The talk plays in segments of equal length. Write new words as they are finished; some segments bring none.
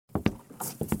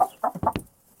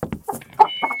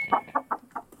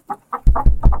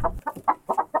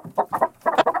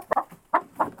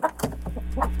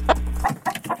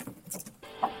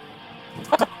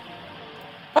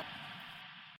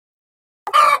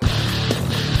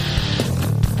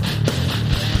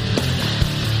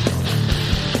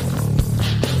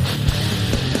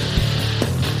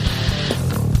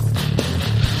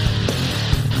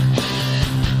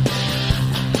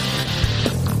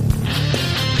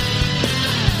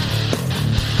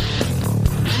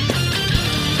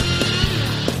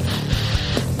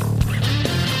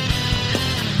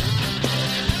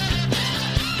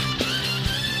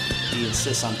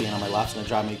Alexis on being on my left. It's going to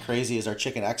drive me crazy is our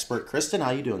chicken expert, Kristen.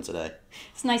 How you doing today?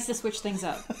 It's nice to switch things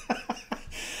up.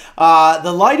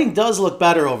 The lighting does look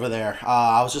better over there.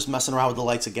 I was just messing around with the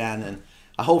lights again, and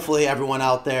hopefully everyone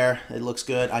out there, it looks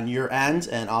good on your end,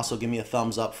 and also give me a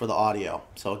thumbs up for the audio.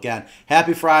 So again,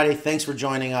 happy Friday. Thanks for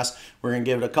joining us. We're going to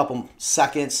give it a couple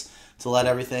seconds to let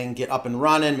everything get up and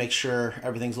running, make sure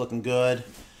everything's looking good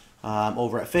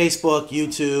over at Facebook,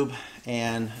 YouTube,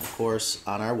 and of course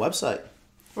on our website.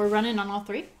 We're running on all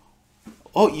three?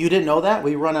 Oh, you didn't know that?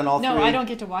 We run on all No, three? I don't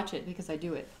get to watch it because I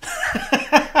do it.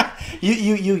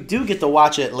 You do get to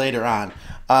watch it later on.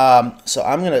 So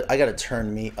I gotta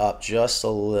turn me up just a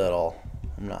little.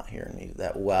 I'm not hearing you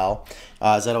that well.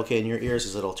 Is that okay in your ears?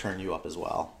 Because it'll turn you up as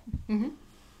well. Mm-hmm.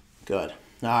 Good.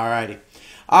 All righty.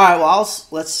 All right. Well,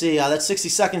 let's see. That's 60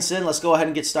 seconds in. Let's go ahead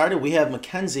and get started. We have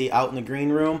Mackenzie out in the green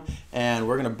room, and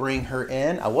we're gonna bring her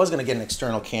in. I was gonna get an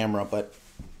external camera, but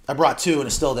I brought two, and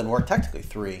it still didn't work. Technically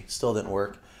three, still didn't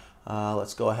work.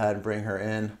 Let's go ahead and bring her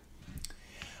in.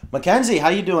 Mackenzie, how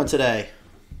you doing today?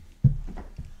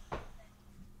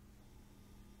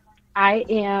 I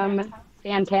am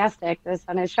fantastic. The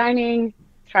sun is shining,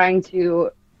 trying to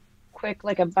quick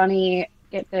like a bunny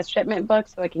get this shipment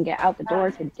booked so I can get out the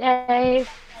door today.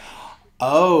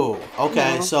 Oh,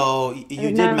 okay. No, So you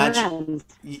it did never mention,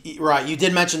 ends. right? You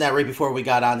did mention that right before we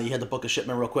got on that you had to book a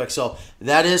shipment real quick. So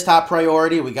that is top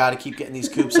priority. We got to keep getting these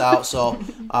coops out. So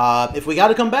if we got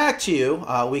to come back to you,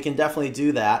 we can definitely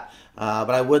do that. But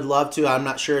I would love to. I'm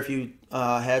not sure if you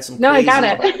had some. No, I crazy... got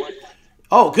it.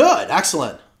 Oh, good,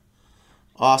 excellent,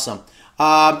 awesome.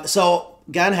 So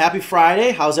again, happy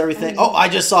Friday. How's everything? Oh, I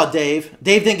just saw Dave.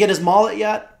 Dave didn't get his mullet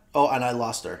yet. Oh, and I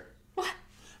lost her. What?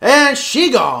 And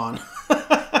she gone.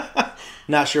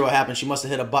 Not sure what happened. She must have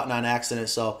hit a button on accident.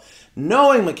 So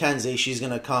knowing Mackenzie, she's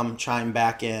going to come chime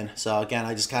back in. So again,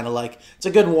 I just kind of like, it's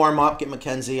a good warm up. Get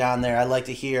Mackenzie on there. I like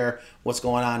to hear what's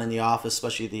going on in the office,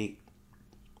 especially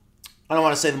I don't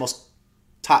want to say the most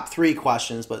top three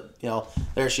questions, but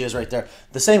there she is right there.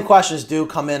 The same questions do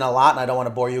come in a lot, and I don't want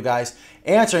to bore you guys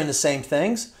answering the same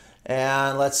things.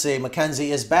 And let's see,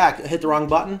 Mackenzie is back. Hit the wrong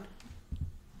button.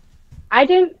 I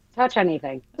didn't touch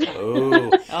anything.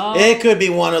 Ooh. It could be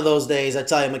one of those days. I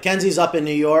tell you, Mackenzie's up in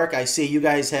New York. I see you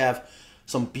guys have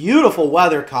some beautiful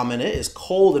weather coming. It is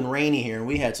cold and rainy here, and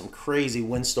we had some crazy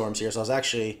windstorms here. So I was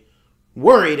actually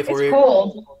worried if It's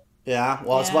cold. Yeah,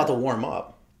 well, it's Yeah. about to warm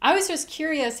up. I was just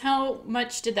curious, how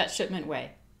much did that shipment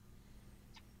weigh?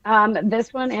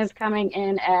 This one is coming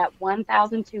in at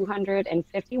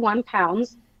 1,251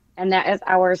 pounds, and that is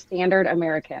our standard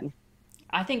American.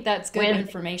 I think that's good With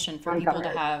information for front people to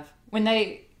cover. have when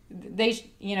they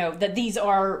that these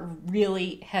are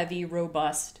really heavy,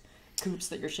 robust coops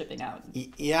that you're shipping out.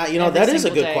 Yeah, Every that is a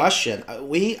single good day. question.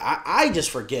 I just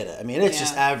forget it. I mean, it's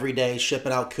just Yeah. every day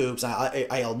shipping out coops.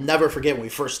 I'll never forget when we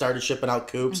first started shipping out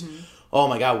coops. Mm-hmm. Oh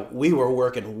my God, we were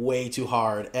working way too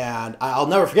hard. And I'll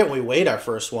never forget when we weighed our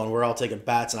first one. We're all taking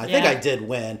bets, and I think Yeah. I did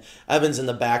win. Evan's in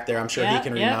the back there. I'm sure he Yeah,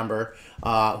 can yeah. remember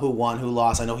who won, who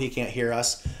lost. I know he can't hear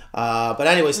us. But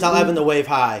anyways, tell Mm-hmm. Evan to wave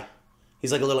hi.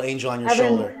 He's like a little angel on your Evan,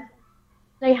 shoulder.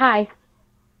 say hi.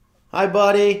 Hi,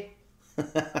 buddy.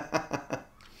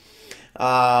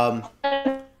 Uh-oh.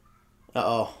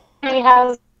 Hey,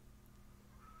 how's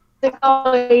it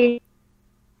going?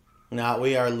 Now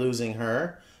we are losing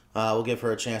her. We'll give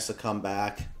her a chance to come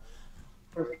back.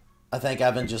 I think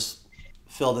Evan just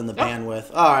filled in the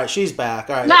bandwidth. All right, she's back.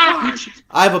 All right. Ah!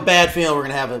 I have a bad feeling we're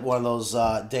going to have one of those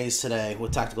days today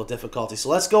with technical difficulty. So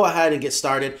let's go ahead and get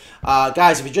started.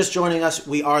 Guys, if you're just joining us,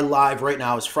 we are live right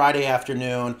now. It's Friday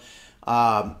afternoon.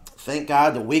 Thank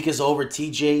God the week is over.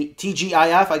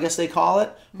 TGIF, I guess they call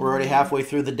it. We're already halfway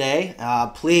through the day.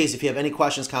 Please, if you have any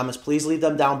questions, comments, please leave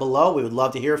them down below. We would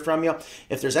love to hear from you.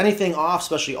 If there's anything off,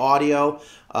 especially audio,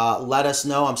 let us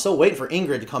know. I'm still waiting for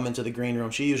Ingrid to come into the green room.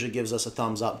 She usually gives us a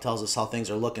thumbs up and tells us how things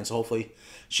are looking, so hopefully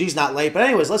she's not late. But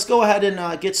anyways, let's go ahead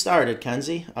and get started,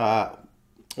 Kenzie.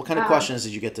 What kind of questions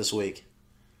did you get this week?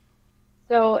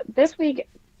 So this week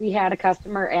we had a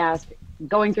customer ask,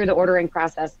 going through the ordering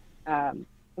process,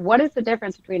 what is the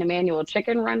difference between a manual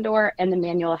chicken run door and the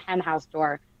manual hen house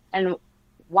door, and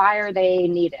why are they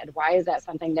needed? Why is that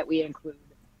something that we include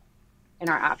in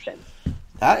our options?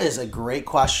 That is a great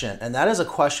question, and that is a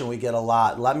question we get a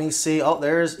lot. Let me see. Oh,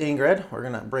 there's Ingrid. We're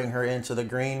going to bring her into the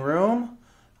green room.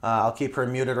 I'll keep her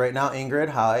muted right now. Ingrid,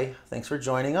 hi. Thanks for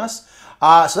joining us.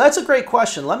 So that's a great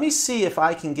question. Let me see if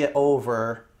I can get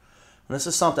over. And this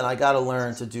is something I got to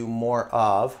learn to do more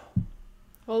of.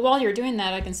 Well, while you're doing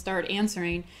that, I can start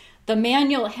answering. The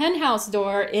manual hen house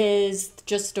door is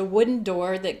just a wooden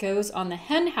door that goes on the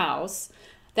hen house.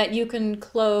 that you can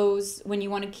close when you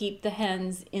want to keep the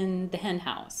hens in the hen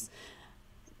house.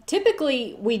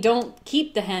 Typically, we don't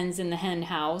keep the hens in the hen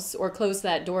house or close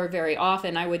that door very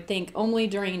often. I would think only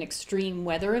during extreme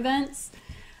weather events.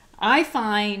 I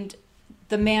find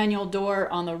the manual door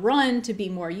on the run to be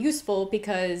more useful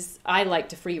because I like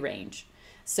to free range.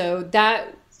 So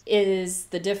that is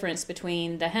the difference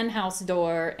between the hen house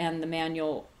door and the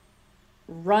manual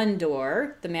run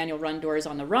door. The manual run door is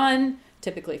on the run,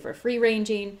 typically for free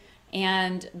ranging,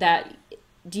 and that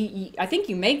I think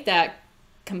you make that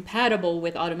compatible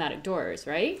with automatic doors,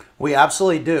 right? We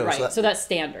absolutely do. Right. So that's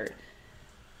standard.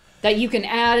 That you can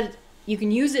add, you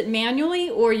can use it manually,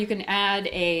 or you can add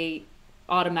a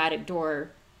automatic door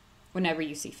whenever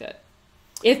you see fit,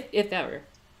 if ever.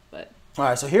 But all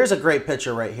right, so here's a great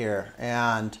picture right here,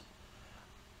 and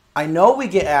I know we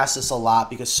get asked this a lot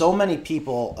because so many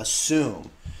people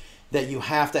assume that you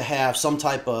have to have some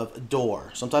type of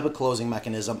door, some type of closing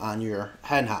mechanism on your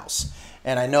hen house.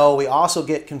 And I know we also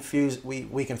get confused.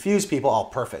 We confuse people. Oh,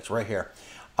 perfect, right here.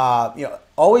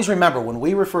 Always remember when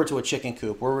we refer to a chicken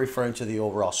coop, we're referring to the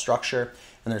overall structure.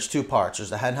 And there's two parts. There's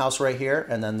the hen house right here,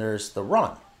 and then there's the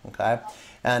run. Okay.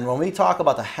 And when we talk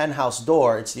about the hen house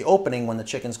door, it's the opening when the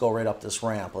chickens go right up this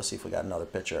ramp. Let's see if we got another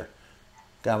picture.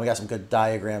 We got some good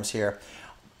diagrams here.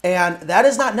 And that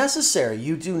is not necessary.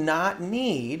 You do not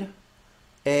need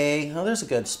there's a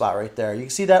good spot right there. You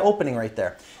can see that opening right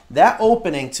there. That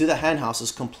opening to the hen house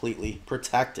is completely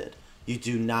protected. You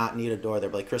do not need a door there.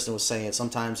 But like Kristen was saying,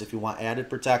 sometimes if you want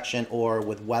added protection or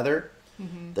with weather,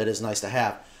 that is nice to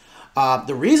have.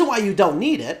 The reason why you don't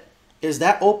need it is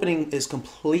that opening is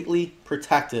completely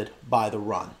protected by the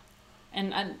run.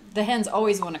 And the hens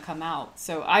always want to come out.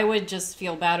 So I would just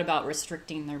feel bad about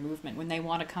restricting their movement. When they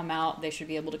want to come out, they should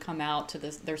be able to come out to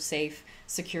their safe,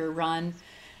 secure run.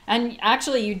 And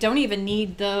actually, you don't even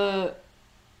need the...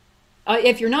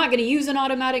 if you're not going to use an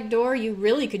automatic door, you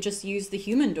really could just use the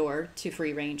human door to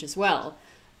free range as well.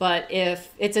 But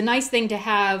if it's a nice thing to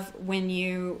have when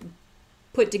you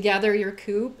put together your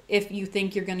coop, if you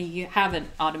think you're going to have an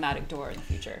automatic door in the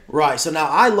future. Right. So now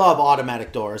I love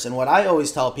automatic doors. And what I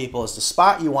always tell people is the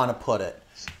spot you want to put it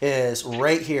is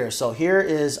right here. So here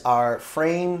is our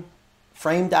framed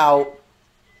out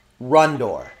run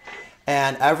door.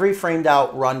 And every framed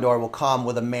out run door will come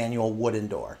with a manual wooden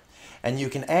door. And you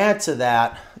can add to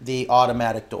that the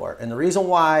automatic door. And the reason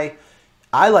why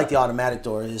I like the automatic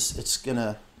door is it's going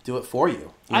to do it for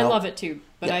you. I love it too,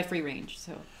 but Yeah. I free range.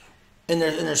 So. And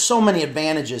there's so many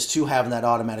advantages to having that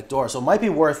automatic door. So it might be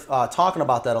worth talking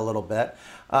about that a little bit.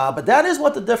 But that is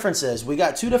what the difference is. We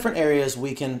got two different areas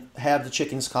we can have the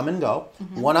chickens come and go.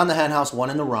 Mm-hmm. One on the hen house, one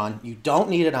in the run. You don't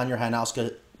need it on your hen house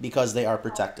because they are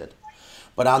protected.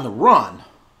 But on the run,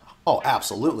 oh,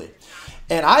 absolutely.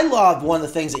 And I loved one of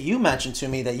the things that you mentioned to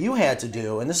me that you had to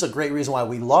do, and this is a great reason why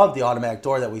we love the automatic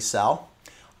door that we sell.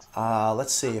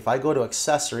 Let's see, if I go to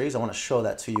accessories, I want to show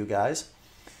that to you guys.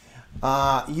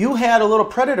 You had a little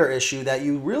predator issue that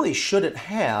you really shouldn't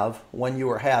have when you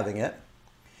were having it.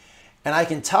 And I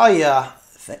can tell you,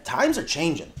 times are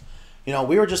changing. You know,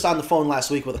 we were just on the phone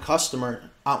last week with a customer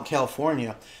out in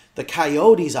California. The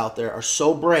coyotes out there are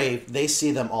so brave, they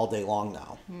see them all day long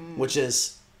now, which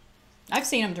is... I've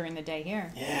seen them during the day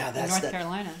here. Yeah, that's in North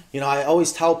Carolina. You know, I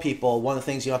always tell people one of the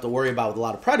things you have to worry about with a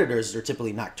lot of predators is they're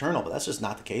typically nocturnal, but that's just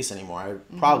not the case anymore.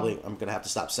 I'm going to have to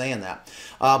stop saying that.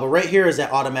 But right here is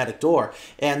that automatic door.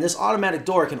 And this automatic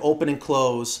door can open and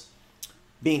close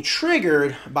being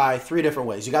triggered by three different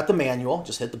ways. You got the manual,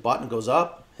 just hit the button, it goes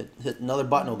up, hit another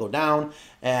button, it'll go down.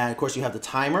 And of course you have the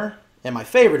timer. And my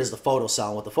favorite is the photocell.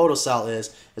 And what the photocell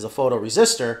is a photo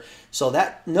resistor. So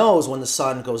that knows when the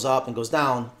sun goes up and goes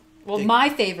down. Well, my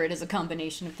favorite is a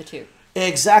combination of the two.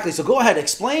 Exactly. So go ahead,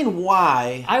 explain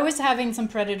why. I was having some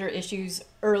predator issues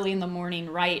early in the morning,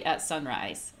 right at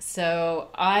sunrise. So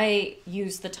I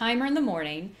use the timer in the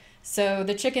morning. So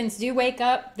the chickens do wake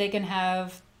up. They can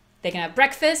have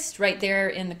breakfast right there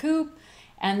in the coop,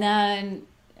 and then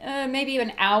maybe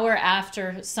an hour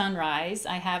after sunrise,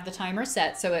 I have the timer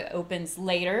set so it opens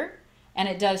later, and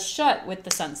it does shut with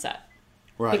the sunset.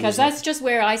 Right, because that's just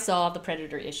where I saw the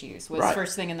predator issues was right.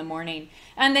 First thing in the morning.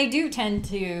 And they do tend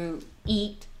to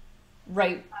eat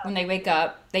right when they wake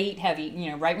up. They eat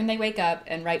heavy, right when they wake up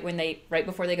and right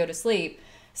before they go to sleep.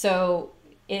 So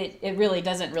it really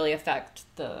doesn't really affect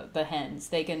the hens.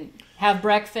 They can have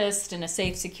breakfast in a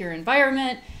safe, secure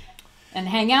environment and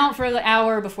hang out for the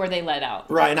hour before they let out.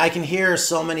 Right, and I can hear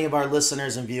so many of our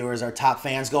listeners and viewers, our top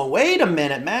fans, go, wait a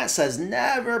minute, Matt says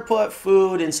never put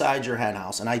food inside your hen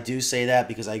house. And I do say that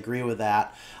because I agree with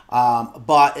that.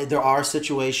 But there are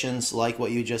situations like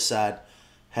what you just said.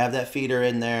 Have that feeder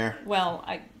in there. Well,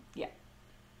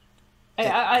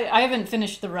 I haven't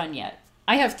finished the run yet.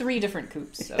 I have 3 different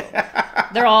coops, so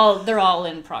they're all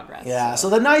in progress. Yeah. So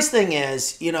the nice thing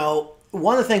is,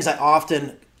 one of the things I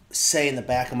often say in the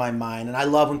back of my mind, and I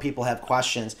love when people have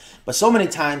questions, but so many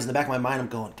times in the back of my mind, I'm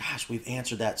going, gosh, we've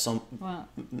answered that.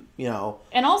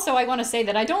 And also, I want to say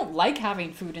that I don't like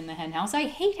having food in the hen house. I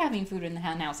hate having food in the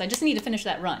hen house. I just need to finish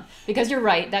that run because you're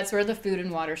right. That's where the food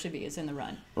and water should be, is in the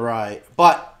run. Right.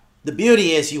 But the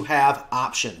beauty is you have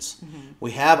options.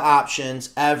 We have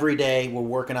options every day. We're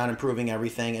working on improving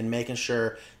everything and making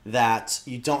sure that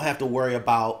you don't have to worry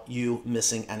about you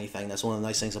missing anything. That's one of the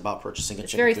nice things about purchasing a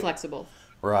chicken Very coop. flexible.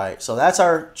 Right. So that's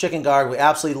our chicken guard. We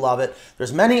absolutely love it.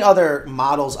 There's many other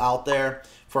models out there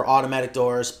for automatic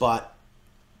doors, but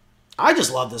I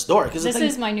just love this door because This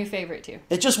is my new favorite too.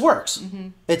 it just works.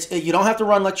 You don't have to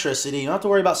run electricity. You don't have to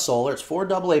worry about solar. It's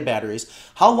 4 AA batteries.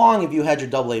 How long have you had your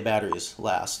AA batteries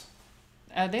last?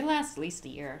 They last at least a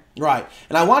year. Right.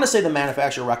 And I want to say the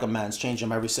manufacturer recommends change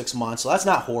them every 6 months. So that's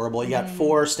not horrible. You got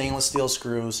 4 stainless steel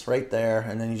screws right there,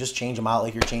 and then you just change them out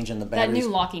like you're changing the That batteries.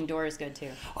 new locking door is good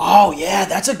too. Oh, yeah,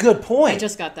 that's a good I point.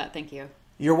 just got that. Thank you.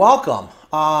 You're welcome.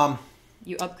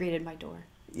 You upgraded my door.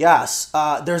 Yes,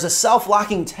 there's a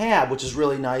self-locking tab, which is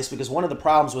really nice because one of the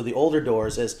problems with the older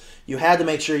doors is you had to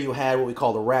make sure you had what we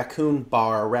call the raccoon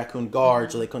bar or raccoon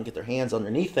guard so they couldn't get their hands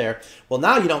underneath there. Well,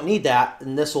 now you don't need that,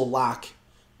 and this will lock.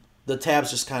 The tabs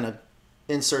just kind of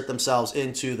insert themselves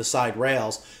into the side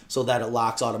rails so that it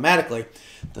locks automatically.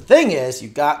 The thing is, you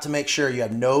got to make sure you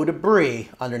have no debris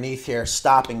underneath here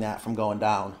stopping that from going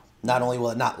down. Not only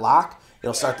will it not lock,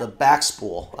 it'll start to back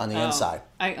spool on the inside.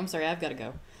 I'm sorry, I've got to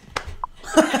go.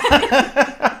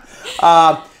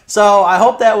 So I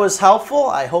hope that was helpful.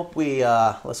 I hope we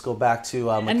let's go back to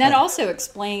And that also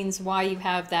explains why you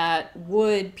have that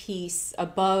wood piece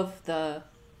above the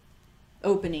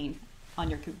opening on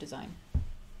your coop design.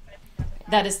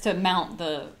 That is to mount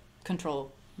the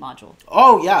control module.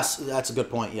 Oh yes, that's a good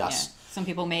point. Yes. Yeah. Some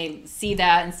people may see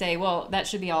that and say, well, that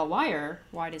should be all wire.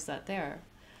 Why is that there?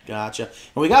 Gotcha.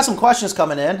 And we got some questions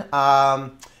coming in.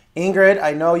 Ingrid,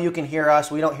 I know you can hear us.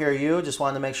 We don't hear you. Just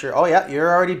wanted to make sure. Oh yeah, you're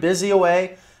already busy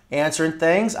away answering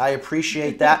things. I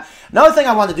appreciate that. Another thing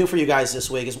I wanted to do for you guys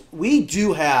this week is we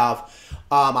do have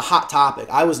a hot topic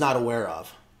I was not aware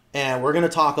of. And we're going to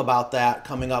talk about that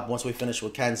coming up once we finish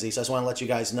with Kenzie. So I just want to let you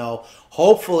guys know.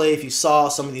 Hopefully, if you saw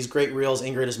some of these great reels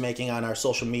Ingrid is making on our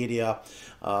social media,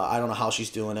 I don't know how she's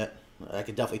doing it. I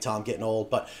could definitely tell I'm getting old.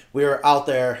 But we're out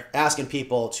there asking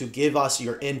people to give us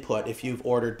your input if you've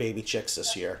ordered baby chicks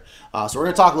this year. So we're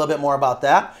going to talk a little bit more about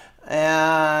that.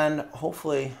 And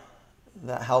hopefully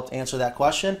that helped answer that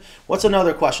question. What's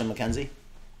another question, Mackenzie?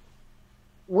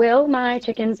 Will my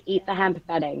chickens eat the hemp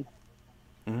bedding?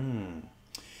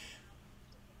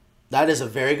 That is a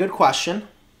very good question.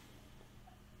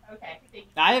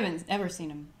 I haven't ever seen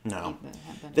them. No. eat the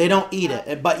hemp. They don't eat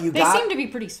it, but They seem to be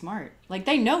pretty smart. Like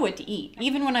they know what to eat.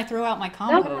 Even when I throw out my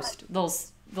compost, they'll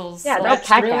Yeah, they'll select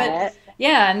peck through at it.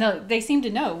 Yeah, and they seem to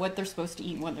know what they're supposed to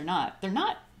eat and what they're not. They're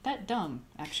not that dumb,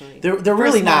 actually. They're For a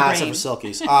really small not, brain. except for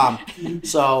Silkies.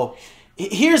 So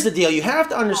here's the deal: you have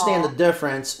to understand the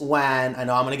difference. When I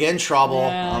know I'm going to get in trouble.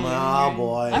 Oh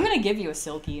boy! I'm gonna give you a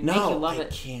silky and make you love I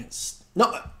it. can't.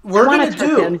 No, we're I want going a to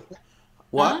do turkin.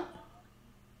 what? Huh?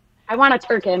 I want a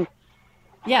turkin.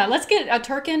 Yeah, let's get a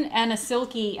turkin and a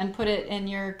silky and put it in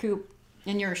your coop,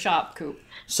 in your shop coop.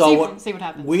 So see what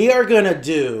happens. We are going to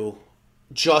do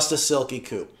just a silky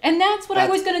coop. And that's what I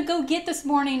was gonna go get this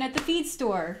morning at the feed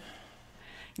store.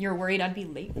 You're worried I'd be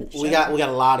late for the show. We got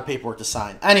a lot of paperwork to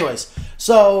sign. Anyways,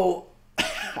 so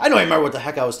I don't even remember what the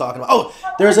heck I was talking about.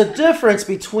 Oh, there's a difference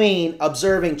between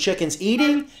observing chickens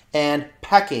eating and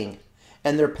pecking.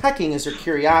 And their pecking is their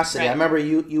curiosity. Right. I remember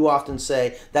you often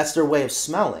say that's their way of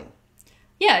smelling.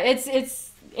 Yeah,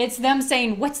 it's them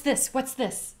saying, "What's this? What's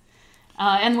this?"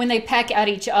 And when they peck at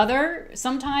each other,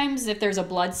 sometimes if there's a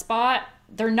blood spot,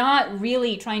 they're not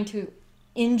really trying to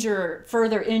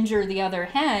further injure the other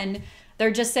hen. They're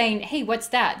just saying, "Hey, what's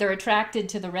that?" They're attracted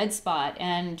to the red spot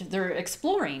and they're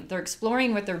exploring. They're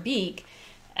exploring with their beak.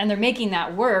 And they're making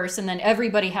that worse, and then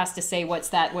everybody has to say, what's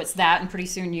that, and pretty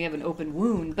soon you have an open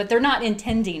wound. But they're not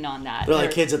intending on that. They're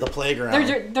like kids at the playground.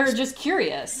 They're just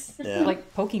curious, Yeah.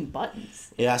 like poking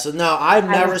buttons. Yeah, so no, I've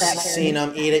never was that seen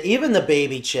them eat it. Even the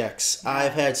baby chicks,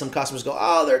 I've had some customers go,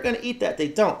 "Oh, they're going to eat that." They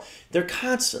don't. They're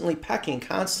constantly pecking,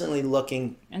 constantly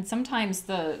looking. And sometimes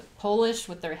the Polish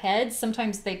with their heads,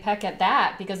 sometimes they peck at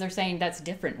that because they're saying that's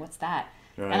different. What's that?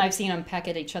 Right. And I've seen them peck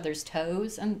at each other's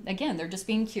toes. And again, they're just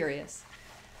being curious.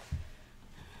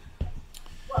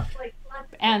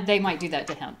 And they might do that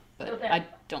to hemp, but I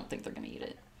don't think they're going to eat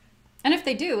it. And if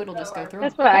they do, it'll just go through.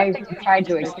 That's what I tried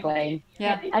to explain.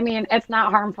 Yeah. I mean, it's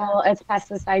not harmful. It's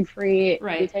pesticide free. We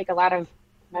Right. take a lot of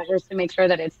measures to make sure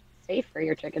that it's safe for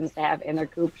your chickens to have in their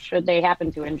coop should they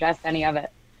happen to ingest any of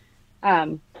it.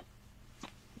 Um,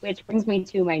 which brings me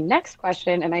to my next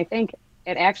question, and I think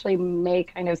it actually may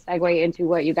kind of segue into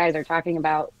what you guys are talking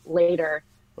about later.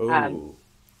 Um, Ooh.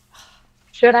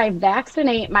 should I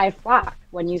vaccinate my flock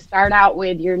when you start out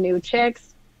with your new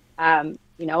chicks?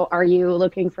 Are you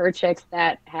looking for chicks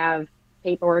that have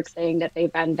paperwork saying that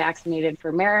they've been vaccinated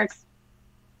for Merrick's?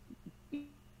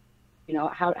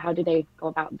 How do they go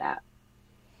about that?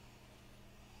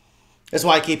 That's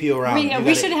why I keep you around. We, You we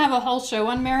gotta- should have a whole show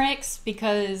on Merrick's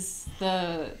because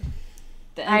the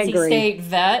I NC agree. State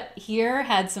vet here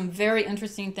had some very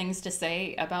interesting things to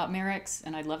say about Merrick's,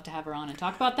 and I'd love to have her on and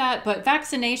talk about that. But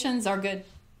vaccinations are good.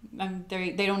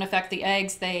 They don't affect the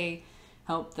eggs. They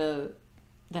help the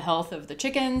health of the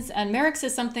chickens, and Merrick's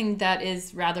is something that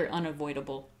is rather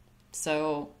unavoidable.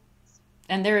 So,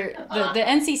 and the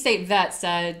NC State vet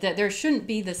said that there shouldn't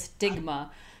be the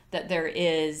stigma that there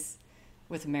is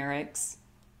with Merrick's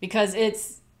because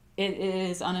it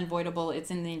is unavoidable.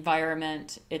 It's in the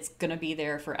environment. It's gonna be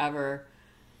there forever.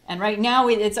 And right now,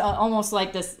 it's almost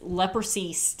like this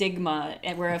leprosy stigma,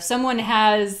 where if someone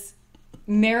has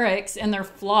Merrick's in their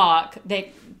flock,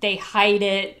 they hide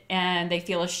it and they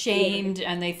feel ashamed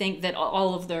and they think that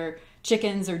all of their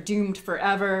chickens are doomed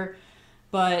forever.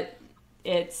 But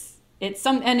it's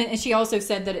some, and she also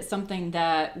said that it's something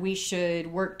that we should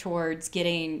work towards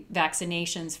getting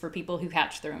vaccinations for people who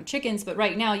hatch their own chickens. But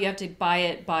right now, you have to buy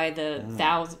it by the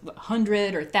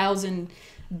 100 or 1,000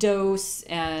 dose,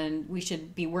 and we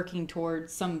should be working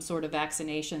towards some sort of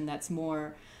vaccination that's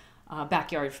more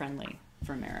backyard friendly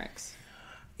for Merrick's.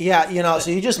 Yeah,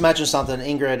 so you just mentioned something,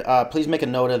 Ingrid. Please make a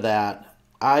note of that.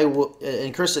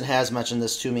 And Kristen has mentioned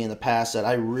this to me in the past that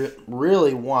I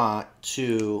really want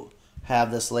to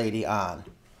have this lady on.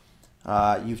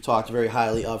 You've talked very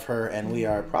highly of her, and we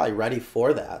are probably ready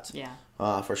for that.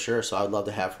 Yeah. For sure. So I would love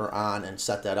to have her on and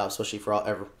set that up, especially for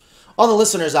all the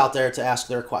listeners out there to ask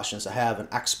their questions. To have an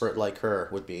expert like her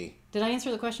would be. Did I answer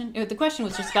the question? The question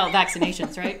was just about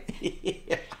vaccinations, right?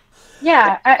 Yeah.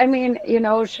 Yeah, I mean,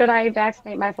 should I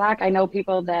vaccinate my flock? I know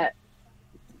people that,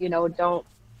 don't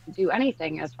do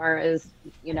anything as far as,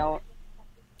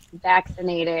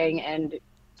 vaccinating and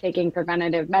taking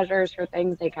preventative measures for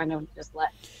things. They kind of just let.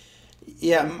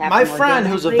 Yeah, happen my friend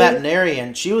who's a organically.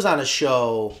 veterinarian, she was on a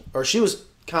show, or she was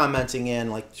commenting in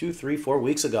like 2, 3, 4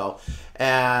 weeks ago,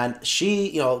 and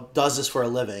she, does this for a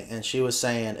living, and she was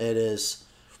saying it is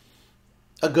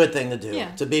a good thing to do, Yeah.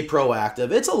 to be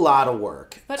proactive. It's a lot of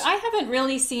work. But I haven't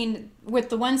really seen, with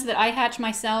the ones that I hatch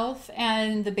myself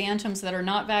and the bantams that are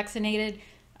not vaccinated,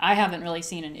 I haven't really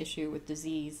seen an issue with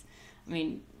disease. I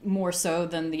mean, more so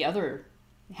than the other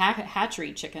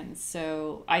hatchery chickens.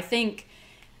 So I think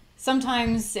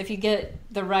sometimes if you get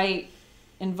the right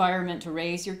environment to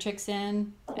raise your chicks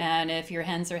in, and if your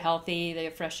hens are healthy, they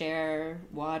have fresh air,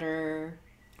 water,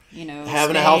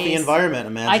 Having a healthy space, environment,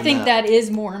 imagine I think that is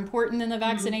more important than the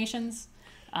vaccinations.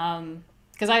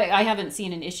 Because I haven't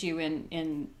seen an issue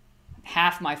in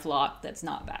half my flock that's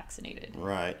not vaccinated.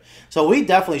 Right. So we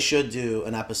definitely should do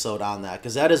an episode on that,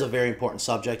 because that is a very important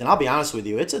subject. And I'll be honest with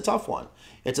you, it's a tough one.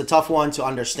 It's a tough one to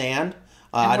understand.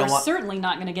 And we're certainly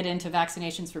not going to get into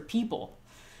vaccinations for people.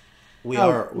 We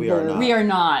are not. We are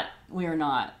not. We are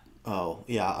not. Oh,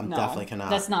 yeah, I'm No, definitely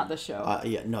cannot. That's not the show.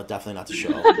 Yeah, no, definitely not the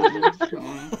show.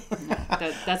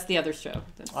 That's the other show.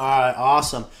 All right,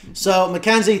 awesome. So,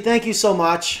 Mackenzie, thank you so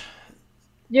much.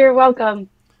 You're welcome.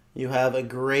 You have a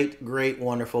great, great,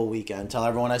 wonderful weekend. Tell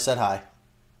everyone I said hi.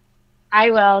 I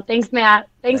will. Thanks, Matt.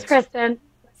 Thanks, Kristen.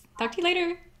 Talk to you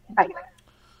later. Bye.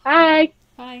 Bye.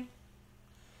 Bye.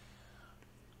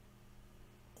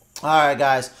 All right,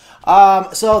 guys.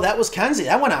 So that was Kenzie.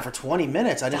 That went on for 20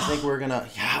 minutes. I didn't think we were going to...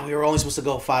 Yeah, we were only supposed to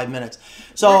go 5 minutes.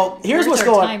 So here's what's our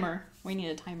going... timer? We need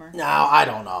a timer. No, I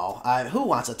don't know. Who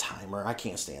wants a timer? I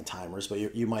can't stand timers,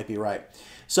 but you might be right.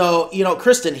 So,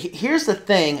 Kristen, here's the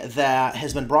thing that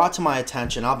has been brought to my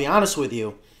attention. I'll be honest with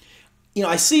you.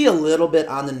 I see a little bit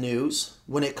on the news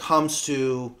when it comes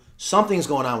to something's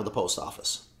going on with the post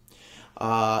office.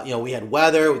 We had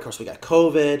weather, of course we got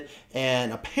COVID,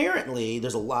 and apparently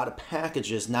there's a lot of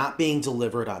packages not being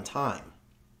delivered on time.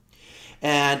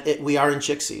 And we are in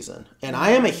chick season. And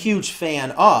I am a huge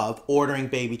fan of ordering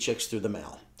baby chicks through the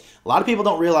mail. A lot of people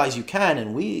don't realize you can,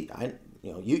 and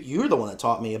you're the one that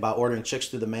taught me about ordering chicks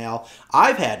through the mail.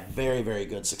 I've had very, very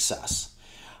good success.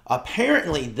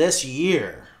 Apparently this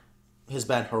year has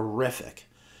been horrific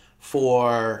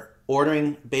for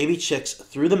ordering baby chicks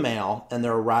through the mail, and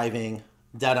they're arriving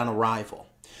dead on arrival.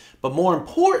 But more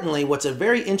importantly, what's a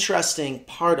very interesting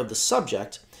part of the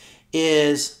subject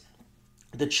is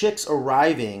the chicks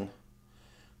arriving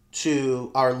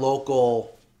to our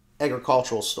local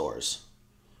agricultural stores,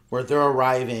 where they're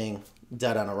arriving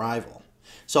dead on arrival.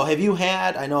 So have you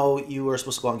had, I know you were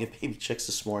supposed to go out and get baby chicks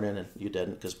this morning, and you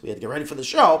didn't because we had to get ready for the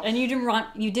show. And you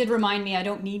did remind me I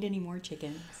don't need any more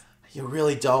chickens. You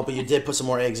really don't, but you did put some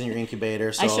more eggs in your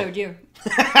incubator. So. I showed you.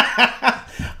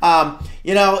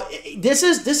 This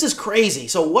is crazy.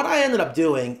 So what I ended up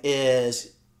doing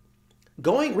is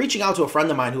reaching out to a friend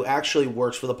of mine who actually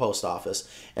works for the post office.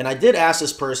 And I did ask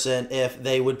this person if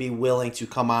they would be willing to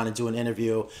come on and do an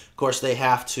interview. Of course, they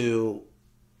have to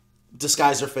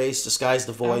disguise their face, disguise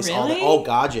the voice. Oh, All that. really? Oh,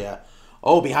 God, yeah.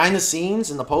 Oh, behind the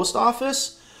scenes in the post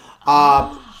office.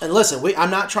 And listen, I'm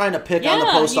not trying to pick on the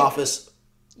post office.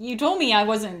 You told me I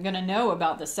wasn't going to know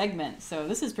about the segment, so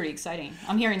this is pretty exciting.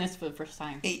 I'm hearing this for the first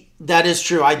time. That is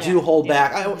true. I do hold yeah.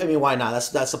 back. I mean, why not?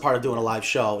 That's the part of doing a live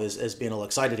show is being a little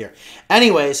excited here.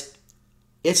 Anyways,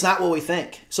 it's not what we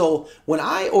think. So when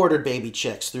I ordered baby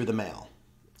chicks through the mail,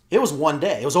 it was one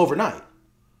day. It was overnight.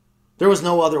 There was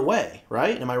no other way,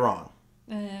 right? Am I wrong?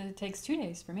 It takes 2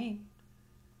 days for me.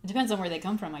 It depends on where they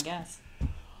come from, I guess.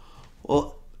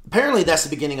 Well, apparently that's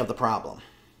the beginning of the problem.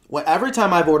 Every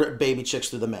time I've ordered baby chicks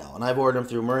through the mail, and I've ordered them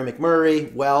through Murray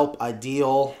McMurray, Welp,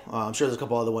 Ideal, I'm sure there's a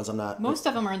couple other ones I'm not... Most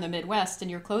of them are in the Midwest,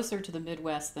 and you're closer to the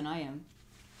Midwest than I am,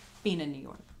 being in New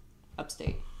York,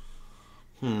 upstate.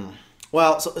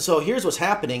 Well, so here's what's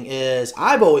happening is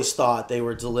I've always thought they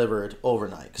were delivered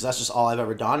overnight because that's just all I've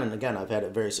ever done. And again, I've had a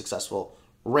very successful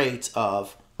rate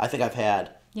of, I think I've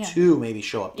had two maybe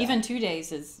show up. Even 2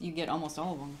 days is, you get almost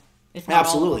all of them. If not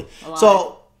Absolutely. All of them alive.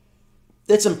 So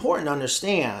it's important to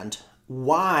understand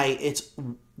why it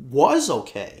was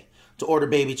okay to order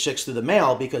baby chicks through the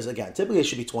mail because, again, typically it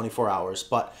should be 24 hours.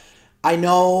 But I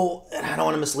know, and I don't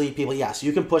want to mislead people, yes,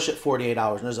 you can push it 48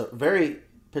 hours. And there's a very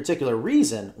particular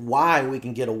reason why we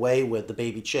can get away with the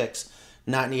baby chicks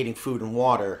not needing food and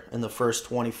water in the first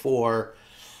 24,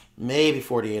 maybe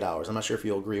 48 hours. I'm not sure if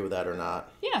you'll agree with that or not.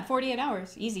 Yeah, 48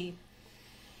 hours. Easy.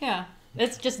 Yeah.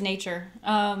 It's just nature.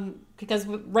 Because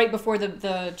right before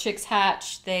the chicks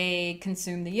hatch, they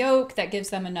consume the yolk. That gives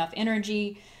them enough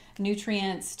energy,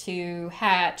 nutrients to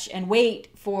hatch and wait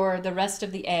for the rest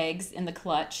of the eggs in the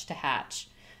clutch to hatch.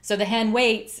 So the hen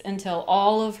waits until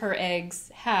all of her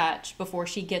eggs hatch before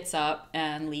she gets up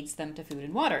and leads them to food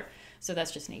and water. So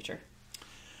that's just nature.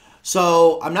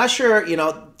 So I'm not sure,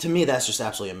 to me that's just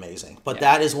absolutely amazing. But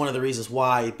that is one of the reasons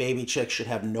why baby chicks should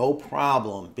have no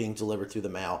problem being delivered through the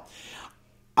mail.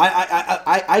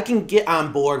 I can get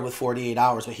on board with 48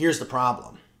 hours, but here's the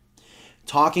problem.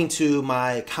 Talking to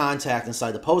my contact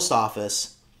inside the post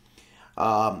office,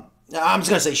 I'm just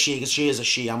gonna say she because she is a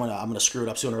she. I'm gonna screw it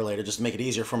up sooner or later just to make it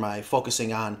easier for my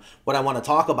focusing on what I want to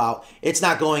talk about. It's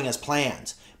not going as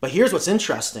planned. But here's what's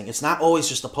interesting: it's not always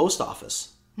just the post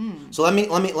office. So let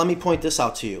me point this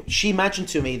out to you. She mentioned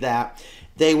to me that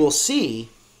they will see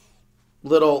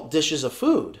little dishes of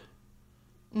food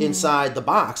inside the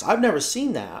box. I've never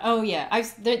seen that. Oh yeah,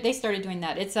 they started doing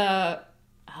that. It's a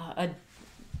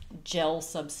gel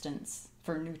substance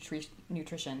for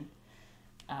nutrition.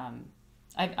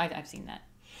 I've seen that.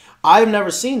 I've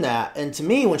never seen that. And to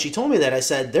me, when she told me that, I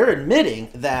said, they're admitting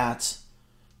that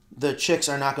the chicks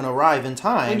are not going to arrive in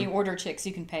time. When you order chicks,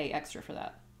 you can pay extra for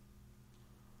that.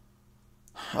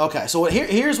 Okay, so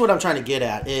here's what I'm trying to get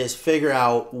at is figure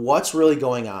out what's really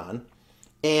going on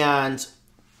and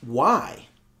why.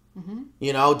 Mm-hmm.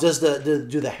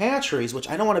 Do the hatcheries, which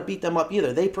I don't want to beat them up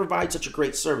either, they provide such a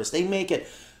great service. They make it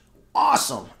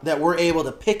awesome that we're able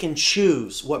to pick and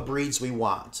choose what breeds we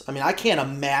want. I mean, I can't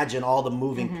imagine all the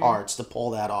moving parts to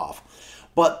pull that off.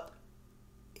 But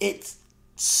it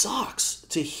sucks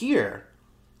to hear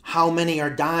how many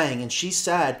are dying. And she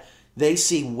said they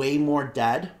see way more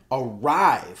dead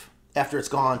arrive after it's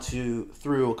gone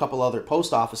through a couple other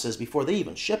post offices before they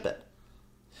even ship it.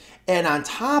 And on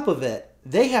top of it,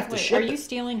 they have to ship it. Are you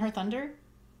stealing her thunder?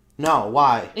 No,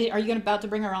 why? Are you about to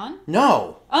bring her on?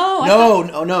 No. Oh,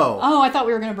 No. Oh, I thought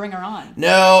we were going to bring her on.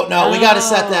 No, we got to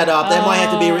set that up. That might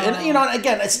have to be,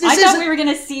 again, I thought we were going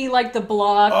to see like the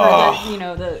block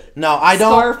or the no, I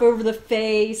don't. Scarf over the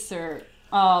face or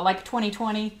like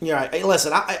 2020. You're right. Hey,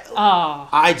 listen,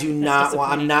 I do not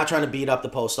want. I'm not trying to beat up the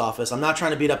post office. I'm not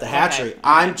trying to beat up the hatchery. Okay.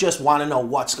 I just want to know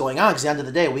what's going on because at the end of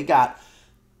the day, we got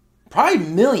probably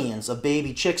millions of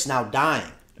baby chicks now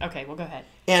dying. Okay, well, go ahead.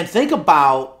 And think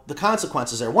about the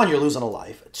consequences there. One, you're losing a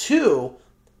life. Two,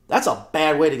 that's a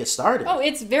bad way to get started. Oh,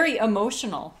 it's very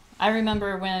emotional. I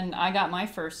remember when I got my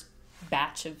first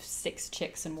batch of 6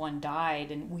 chicks and one died,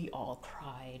 and we all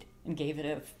cried and gave it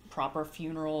a proper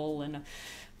funeral and a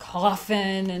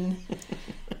coffin. And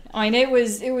I mean, it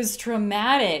was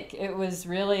traumatic. It was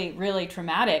really, really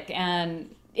traumatic,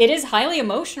 and it is highly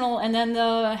emotional. And then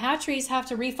the hatcheries have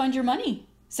to refund your money.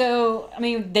 So, I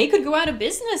mean, they could go out of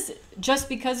business just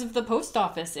because of the post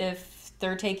office. If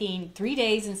they're taking 3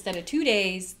 days instead of 2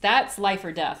 days, that's life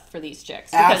or death for these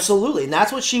chicks. Absolutely. And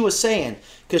that's what she was saying.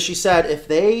 Because she said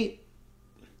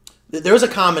there was a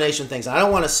combination of things. I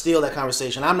don't want to steal that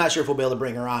conversation. I'm not sure if we'll be able to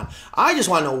bring her on. I just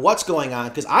want to know what's going on,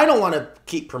 because I don't want to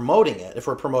keep promoting it if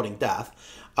we're promoting death.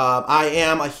 I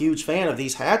am a huge fan of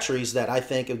these hatcheries that I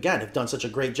think, again, have done such a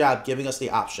great job giving us the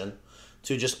option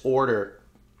to just order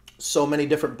so many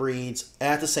different breeds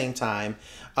at the same time.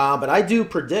 But I do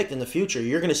predict in the future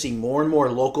you're going to see more and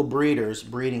more local breeders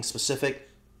breeding specific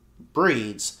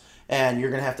breeds, and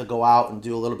you're going to have to go out and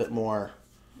do a little bit more.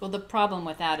 Well, the problem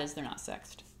with that is they're not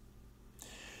sexed.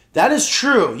 That is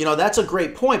true. That's a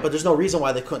great point, but there's no reason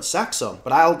why they couldn't sex them.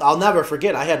 But I'll never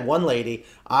forget, I had one lady,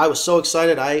 I was so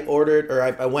excited, I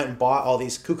went and bought all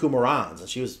these Cuckoo Marans, and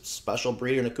she was a special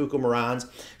breeder in the Cuckoo Marans.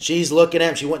 She's looking at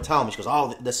them, she wouldn't tell me. She goes,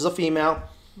 oh, this is a female.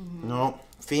 Mm-hmm. No,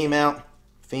 female,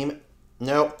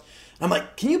 no. I'm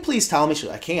like, can you please tell me? She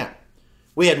goes, I can't.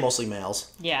 We had mostly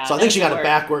males. Yeah. So I think she got it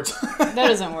backwards. That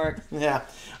doesn't work. Yeah.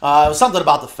 It was something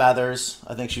about the feathers.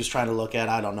 I think she was trying to look at.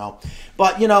 I don't know.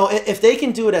 But, if they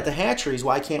can do it at the hatcheries,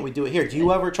 why can't we do it here? Do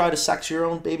you ever try to sex your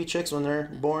own baby chicks when they're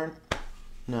born?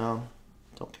 No.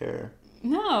 Don't care.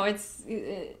 No,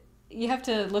 you have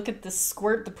to look at the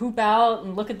squirt the poop out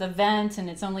and look at the vent, and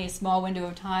it's only a small window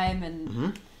of time,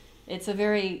 and it's an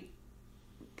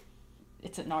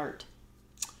art.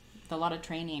 It's a lot of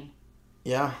training.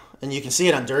 Yeah, and you can see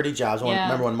it on Dirty Jobs.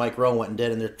 Remember when Mike Rowe went and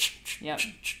did, and they're... Yep.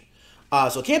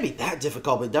 So it can't be that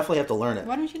difficult, but you definitely have to learn it.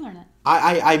 Why don't you learn it?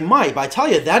 I might, but I tell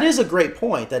you, that is a great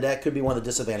point, that could be one of the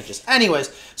disadvantages.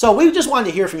 Anyways, so we just wanted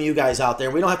to hear from you guys out there.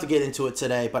 We don't have to get into it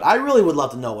today, but I really would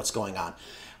love to know what's going on.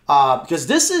 Because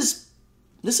this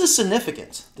is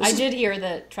significant. I did hear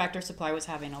that Tractor Supply was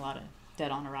having a lot of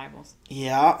dead-on arrivals.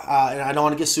 Yeah, and I don't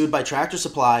want to get sued by Tractor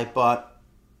Supply, but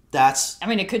that's... I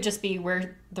mean, it could just be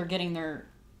where they're getting their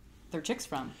chicks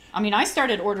from. I mean, I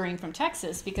started ordering from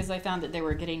Texas because I found that they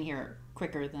were getting here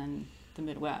quicker than the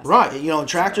Midwest. Right.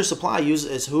 Tractor Supply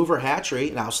uses Hoover Hatchery,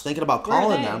 and I was thinking about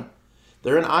calling them.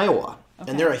 They're in Iowa,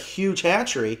 and they're a huge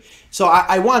hatchery. So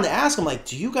I wanted to ask them, like,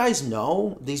 do you guys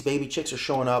know these baby chicks are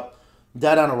showing up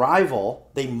dead on arrival?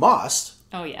 They must.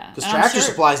 Oh, yeah. Because Tractor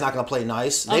Supply is not going to play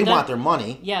nice. They want their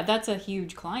money. Yeah, that's a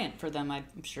huge client for them, I'm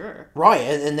sure. Right,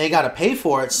 and they got to pay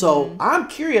for it. So I'm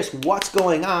curious what's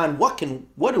going on. What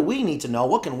do we need to know?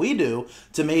 What can we do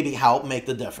to maybe help make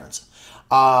the difference?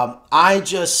 I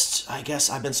guess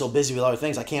I've been so busy with other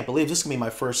things. I can't believe this is going to be my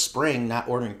first spring not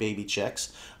ordering baby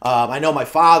chicks. I know my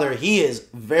father, he is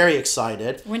very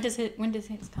excited. When does his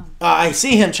come? I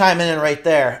see him chiming in right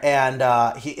there, and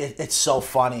it's so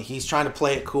funny. He's trying to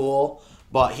play it cool.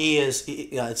 But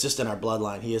it's just in our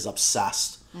bloodline. He is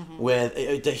obsessed with,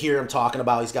 to hear him talking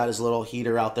about, he's got his little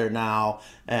heater out there now.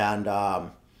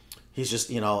 And he's just,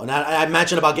 and I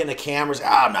mentioned about getting the cameras.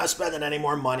 I'm not spending any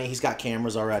more money. He's got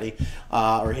cameras already,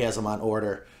 or he has them on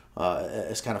order.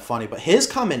 It's kind of funny. But his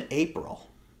come in April.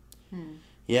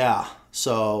 Yeah.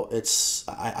 So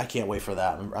I can't wait for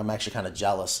that. I'm actually kind of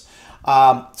jealous.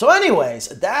 So anyways,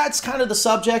 that's kind of the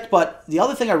subject, but the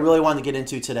other thing I really wanted to get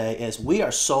into today is we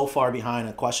are so far behind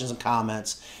on questions and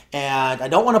comments, and I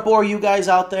don't want to bore you guys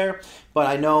out there, but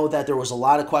I know that there was a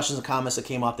lot of questions and comments that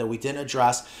came up that we didn't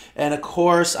address, and of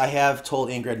course I have told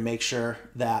Ingrid make sure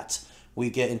that we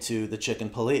get into the chicken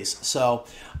police. So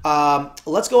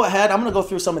let's go ahead. I'm going to go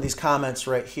through some of these comments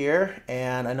right here,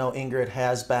 and I know Ingrid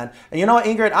has been. And you know what,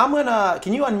 Ingrid,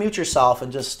 can you unmute yourself and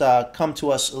just come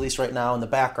to us, at least right now, in the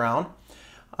background.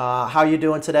 How are you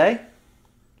doing today?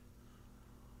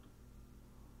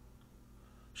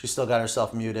 She's still got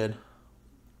herself muted.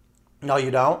 No,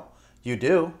 you don't. You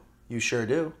do. You sure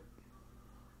do.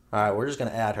 All right, we're just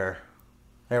going to add her.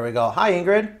 There we go. Hi,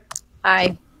 Ingrid.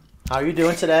 Hi. How are you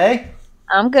doing today?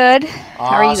 I'm good. How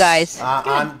are you guys?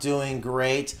 I'm doing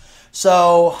great.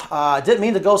 So I didn't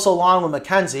mean to go so long with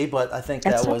Mackenzie, but I think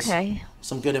that was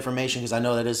some good information because I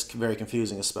know that is very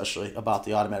confusing, especially about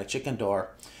the automatic chicken door.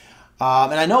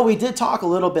 And I know we did talk a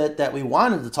little bit that we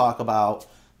wanted to talk about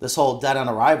this whole dead on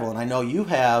arrival, and I know you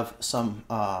have some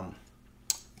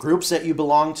groups that you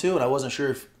belong to, and I wasn't sure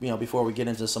if, before we get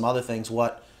into some other things,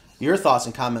 what your thoughts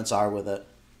and comments are with it.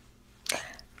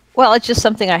 Well, it's just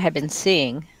something I have been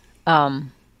seeing,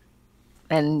 and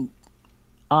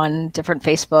on different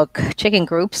Facebook chicken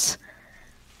groups.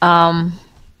 But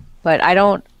I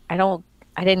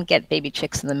I didn't get baby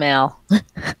chicks in the mail.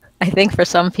 I think for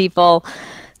some people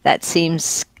that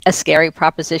seems a scary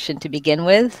proposition to begin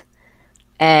with.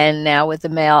 And now with the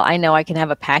mail, I know I can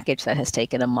have a package that has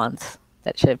taken a month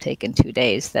that should have taken 2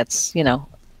 days. That's,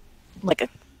 like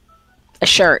a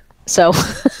shirt. So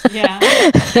Yeah.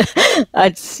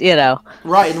 it's,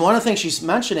 Right, and one of the things she's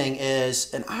mentioning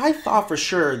is, and I thought for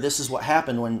sure this is what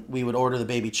happened when we would order the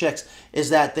baby chicks,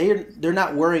 is that they're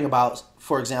not worrying about,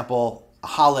 for example, a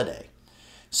holiday.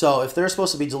 So if they're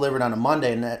supposed to be delivered on a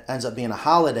Monday and that ends up being a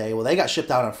holiday, well, they got shipped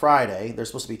out on Friday. They're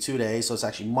supposed to be 2 days, so it's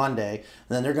actually Monday. And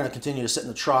then they're going to continue to sit in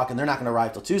the truck, and they're not going to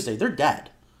arrive till Tuesday. They're dead.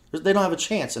 They don't have a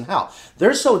chance in hell.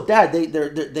 They're so dead.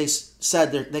 They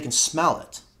said they can smell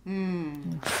it.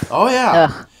 Oh yeah,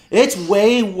 Ugh. it's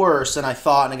way worse than I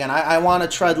thought. And again, I want to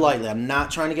tread lightly. I'm not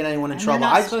trying to get anyone in And trouble.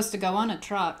 you're not supposed to go on a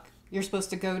truck. You're supposed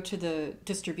to go to the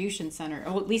distribution center,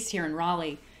 or at least here in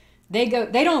Raleigh. They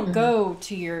don't go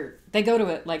to they go to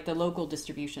it like the local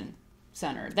distribution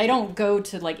center. They don't go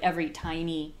to like every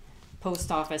tiny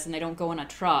post office, and they don't go in a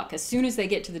truck. As soon as they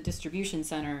get to the distribution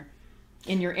center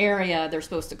in your area, they're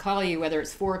supposed to call you, whether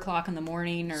it's 4 o'clock in the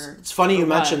morning or. It's funny you or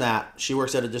what. mentioned that. She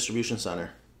works at a distribution center.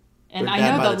 And They're I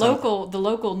dead by know the time- the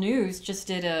local news just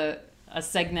did a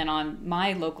segment on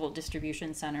my local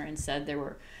distribution center and said there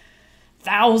were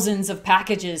thousands of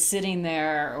packages sitting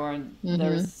there, or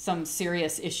there's some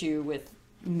serious issue with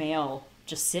mail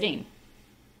just sitting.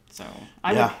 So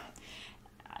Yeah.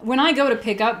 when I go to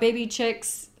pick up baby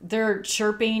chicks, they're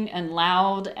chirping and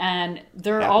loud, and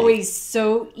they're Happy. always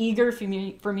so eager for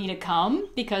me to come,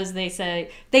 because they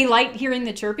say they like hearing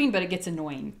the chirping, but it gets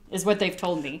annoying, is what they've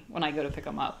told me when I go to pick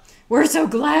them up. We're so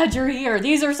glad you're here.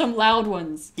 These are some loud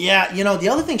ones. Yeah, the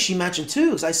other thing she mentioned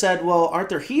too is I said, well, aren't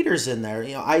there heaters in there?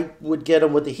 I would get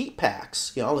them with the heat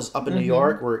packs. I was up in New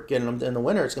York. We're getting them in the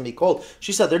winter. It's going to be cold.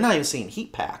 She said they're not even seeing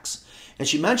heat packs. And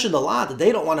she mentioned a lot that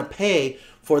they don't want to pay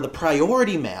for the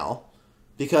priority mail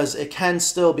because it can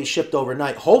still be shipped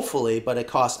overnight, hopefully, but it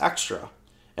costs extra.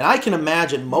 And I can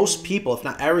imagine most people, if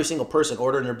not every single person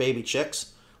ordering their baby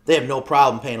chicks, they have no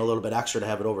problem paying a little bit extra to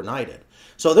have it overnighted.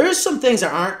 So there's some things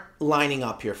that aren't lining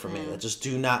up here for me that just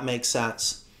do not make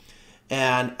sense.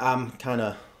 And I'm kind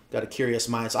of got a curious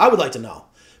mind. So I would like to know,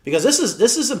 because this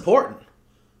is important.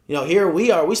 Here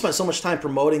we spend so much time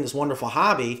promoting this wonderful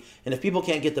hobby, and if people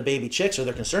can't get the baby chicks, or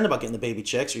they're concerned about getting the baby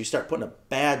chicks, or you start putting a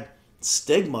bad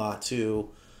stigma to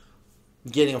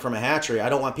getting them from a hatchery, I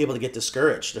don't want people to get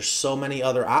discouraged. There's so many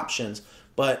other options,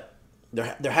 but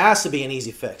there has to be an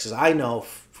easy fix. 'Cause I know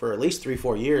for at least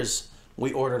 3-4 years,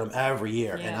 we ordered them every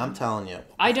year, and Yeah. I'm telling you.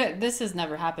 This has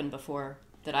never happened before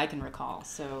that I can recall.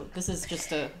 So this is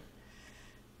just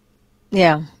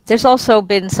Yeah. There's also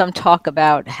been some talk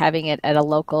about having it at the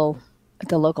local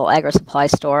agri supply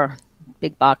store,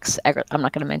 big box, I'm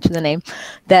not going to mention the name,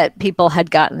 that people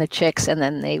had gotten the chicks and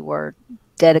then they were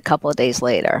dead a couple of days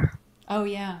later. oh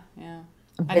yeah, yeah.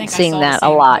 I been think seeing I saw the that a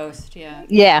same lot. post, yeah.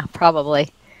 Yeah, probably.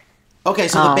 Okay,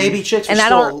 so the baby chicks were and I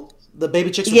still the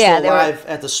baby chicks were Yeah, still they were- alive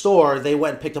at the store. They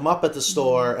went and picked them up at the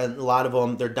store, and a lot of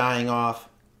them they're dying off.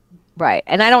 Right.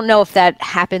 And I don't know if that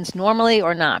happens normally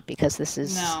or not, because this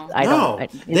is, No.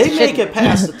 They make it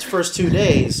past the first 2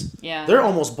 days. Yeah. They're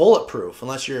almost bulletproof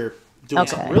unless you're doing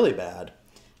something Okay. really bad.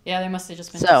 Yeah, they must have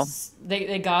just been. So-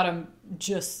 They got him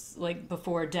just like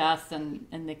before death, and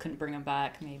they couldn't bring him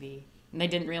back, maybe, and they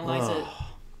didn't realize it.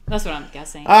 That's what I'm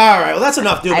guessing. All right, well, that's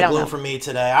enough doom I and don't gloom know. for me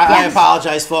today. I Yes.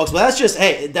 apologize, folks, but that's just,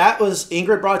 hey, that was,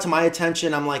 Ingrid brought it to my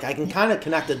attention. I'm like, I can kind of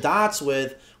connect the dots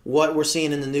with what we're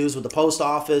seeing in the news with the post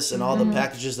office and all the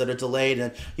packages that are delayed.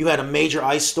 And you had a major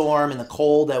ice storm and the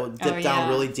cold that would dip down yeah.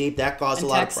 really deep. That caused In a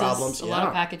lot Texas, of problems. A lot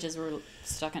of packages were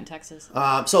stuck in Texas.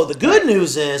 So the good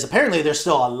news is apparently there's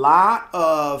still a lot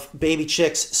of baby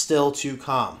chicks still to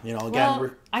come. Again,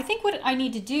 Well, I think what I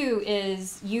need to do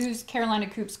is use Carolina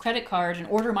Coop's credit card and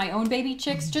order my own baby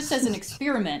chicks just as an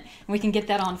experiment. And we can get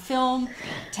that on film,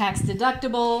 tax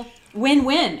deductible,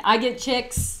 win-win. I get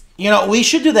chicks. we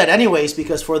should do that anyways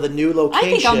because for the new I location.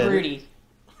 think I'm broody.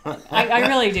 I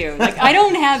really do. Like, I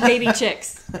don't have baby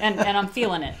chicks, and I'm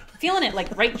feeling it. Feeling it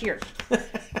like right here.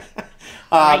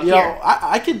 Right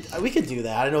here. we could do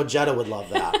that. I know Jetta would love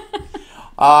that.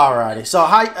 Alrighty. So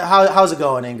how's it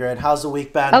going, Ingrid? How's the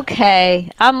week been? Okay.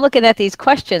 I'm looking at these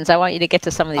questions. I want you to get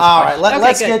to some of these All right, questions.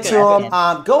 let's good, get good. to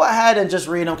them. Go ahead and just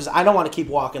read them because I don't want to keep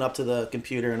walking up to the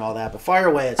computer and all that. But fire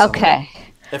away at some of them, Okay.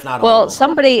 if not all Well, of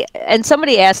them.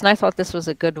 somebody asked, and I thought this was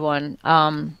a good one.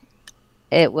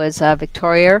 It was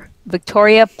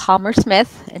Victoria Palmer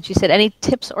Smith, and she said, "Any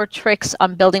tips or tricks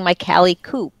on building my Cali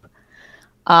coop?"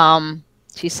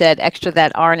 She said, "Extra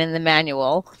that aren't in the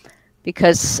manual,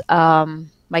 because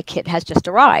my kit has just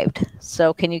arrived.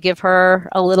 So can you give her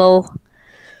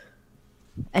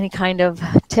any kind of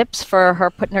tips for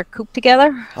her putting her coop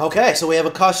together? Okay, so we have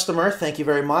a customer. Thank you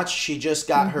very much. She just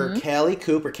got her Cali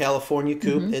coop or California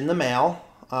coop in the mail.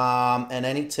 And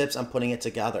any tips on putting it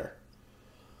together?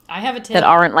 I have a tip. That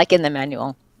aren't like in the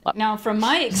manual. Now, from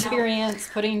my experience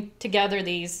putting together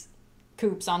these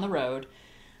coops on the road,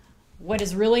 what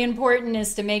is really important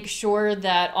is to make sure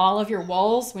that all of your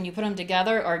walls, when you put them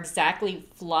together, are exactly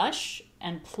flush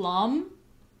and plumb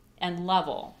and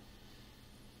level.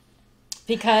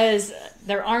 Because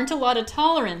there aren't a lot of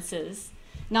tolerances.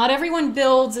 Not everyone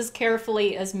builds as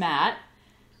carefully as Matt.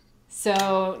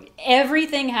 So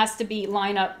everything has to be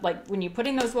lined up. Like when you're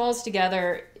putting those walls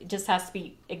together, it just has to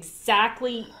be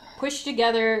exactly pushed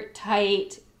together,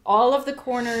 tight, all of the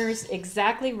corners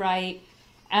exactly right.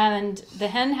 And the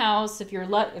hen house, if your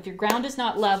ground is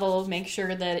not level, make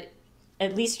sure that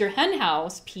at least your hen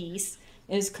house piece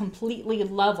is completely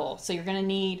level. So you're going to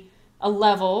need a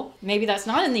level. Maybe that's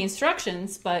not in the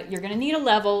instructions, but you're going to need a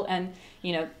level, and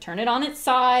turn it on its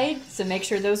side. So make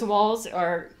sure those walls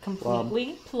are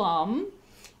completely plumb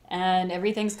and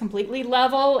everything's completely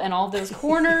level, and all those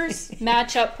corners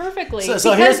match up perfectly.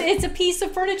 So because it's a piece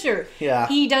of furniture. Yeah.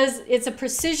 It's a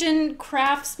precision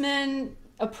craftsman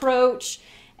approach,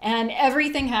 and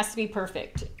everything has to be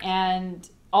perfect. And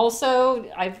also,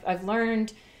 I've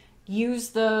learned, use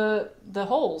the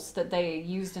holes that they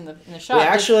used in the shop. We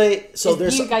actually,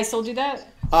 there's you guys still do that?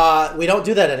 We don't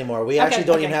do that anymore. We actually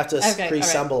don't even have to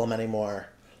pre-assemble them anymore.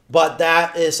 But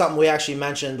that is something we actually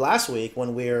mentioned last week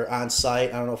when we were on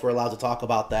site. I don't know if we're allowed to talk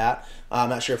about that. I'm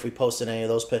not sure if we posted any of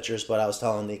those pictures, but I was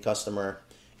telling the customer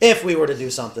if we were to do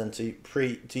something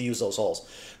to use those holes.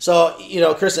 So,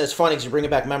 Kristen, it's funny because you bring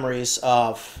back memories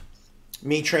of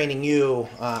me training you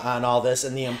on all this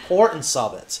and the importance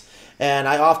of it. And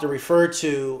I often refer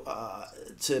to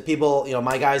people,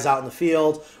 my guys out in the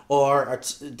field, or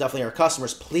definitely our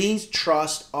customers. Please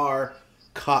trust our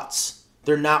cuts.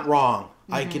 They're not wrong.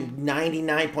 I can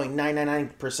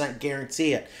 99.999%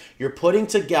 guarantee it. You're putting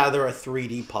together a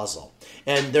 3D puzzle,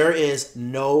 and there is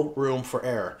no room for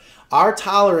error. Our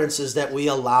tolerances that we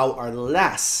allow are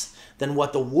less than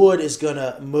what the wood is going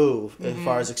to move as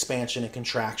far as expansion and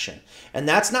contraction. And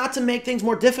that's not to make things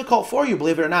more difficult for you,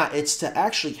 believe it or not. It's to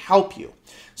actually help you.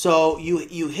 So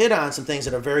you hit on some things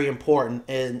that are very important,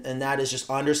 and that is just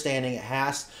understanding it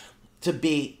has to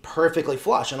be perfectly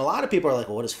flush. And a lot of people are like,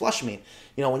 well, what does flush mean?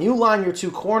 When you line your two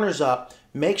corners up,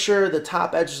 make sure the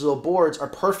top edges of the boards are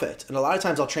perfect. And a lot of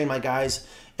times I'll train my guys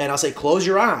and I'll say, close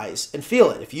your eyes and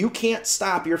feel it. If you can't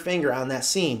stop your finger on that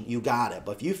seam, you got it.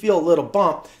 But if you feel a little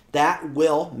bump, that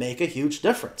will make a huge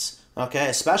difference. Okay,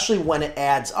 especially when it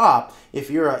adds up. If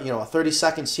you're a 30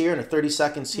 seconds here and a 30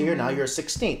 seconds here, now you're a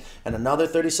 16th, and another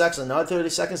 30 seconds, another 30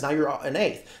 seconds, now you're an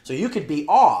eighth. So you could be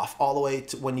off all the way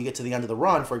to when you get to the end of the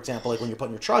run, for example, like when you're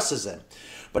putting your trusses in.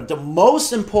 But the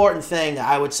most important thing that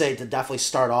I would say to definitely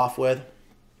start off with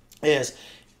is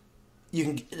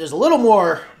there's a little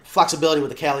more flexibility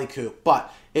with the Cali Coop,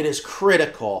 but it is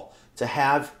critical to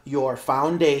have your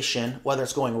foundation, whether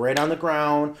it's going right on the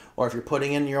ground or if you're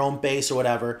putting in your own base or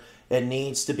whatever, it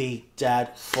needs to be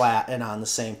dead flat and on the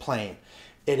same plane.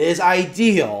 It is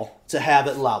ideal to have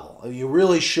it level. You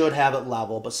really should have it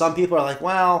level, but some people are like,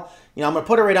 well, I'm going to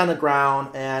put it right on the ground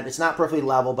and it's not perfectly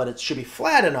level, but it should be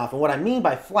flat enough. And what I mean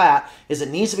by flat is it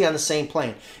needs to be on the same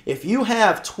plane. If you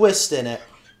have twist in it,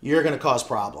 you're going to cause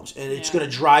problems, and it's going to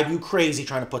drive you crazy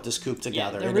trying to put this coop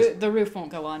together. Yeah, the roof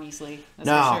won't go on easily. That's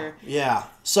for sure. Yeah.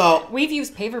 So we've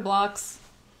used paver blocks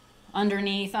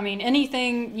underneath. I mean,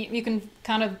 anything you can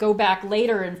kind of go back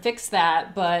later and fix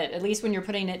that, but at least when you're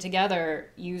putting it together,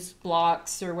 use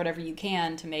blocks or whatever you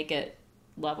can to make it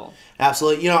level.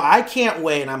 Absolutely. I can't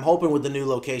wait, and I'm hoping with the new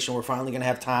location we're finally going to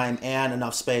have time and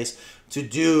enough space to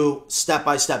do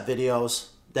step-by-step videos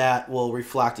that will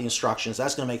reflect the instructions.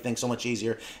 That's going to make things so much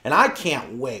easier. And I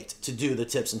can't wait to do the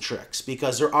tips and tricks,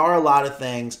 because there are a lot of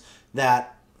things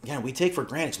that, again, we take for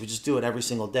granted. We just do it every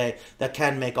single day, that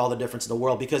can make all the difference in the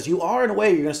world, because you are, in a way,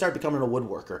 you're going to start becoming a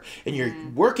woodworker, and you're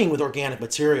working with organic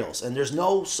materials, and there's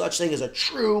no such thing as a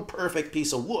true perfect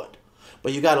piece of wood.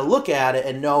 But you got to look at it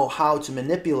and know how to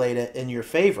manipulate it in your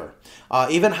favor.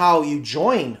 Even how you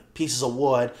join pieces of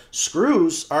wood,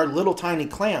 screws are little tiny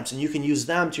clamps, and you can use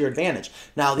them to your advantage.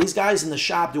 Now, these guys in the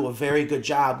shop do a very good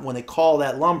job. When they call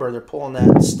that lumber, they're pulling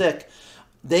that stick,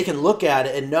 they can look at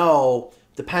it and know,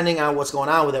 depending on what's going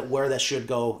on with it, where that should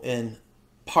go in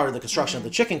part of the construction of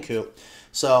the chicken coop.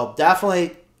 So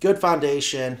definitely good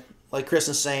foundation. Like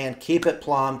Kristen's saying, keep it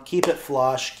plumb, keep it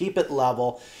flush, keep it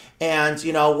level. And,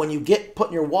 when you get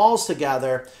putting your walls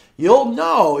together, you'll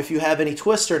know if you have any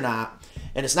twist or not.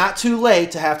 And it's not too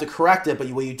late to have to correct it, but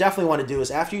what you definitely want to do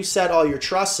is after you set all your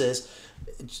trusses,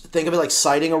 think of it like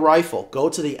sighting a rifle. Go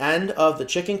to the end of the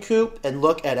chicken coop and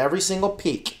look at every single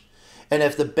peak. And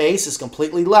if the base is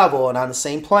completely level and on the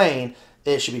same plane,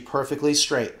 it should be perfectly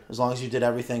straight as long as you did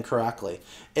everything correctly.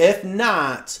 If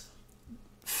not,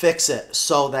 fix it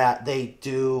so that they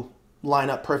do line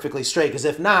up perfectly straight. Because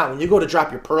if not, when you go to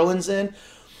drop your purlins in,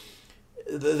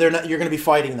 they're not. You're going to be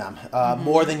fighting them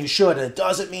more than you should. And it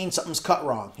doesn't mean something's cut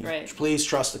wrong. Right. Please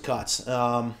trust the cuts.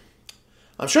 I'm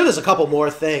sure there's a couple more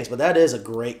things, but that is a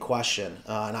great question.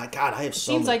 And I have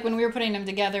so Seems many. like when we were putting them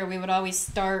together, we would always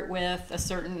start with a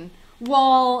certain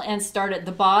wall and start at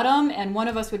the bottom, and one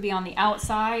of us would be on the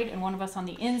outside and one of us on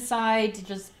the inside to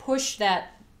just push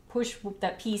that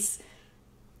piece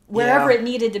wherever Yeah. it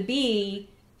needed to be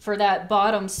for that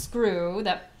bottom screw,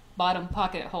 that bottom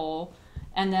pocket hole,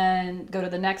 and then go to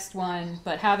the next one.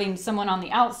 But having someone on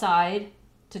the outside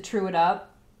to true it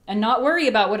up and not worry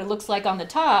about what it looks like on the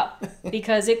top,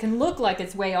 because it can look like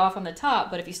it's way off on the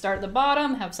top. But if you start at the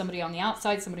bottom, have somebody on the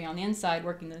outside, somebody on the inside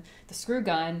working the screw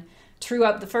gun, true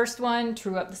up the first one,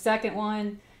 true up the second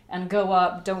one, and go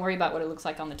up. Don't worry about what it looks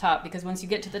like on the top, because once you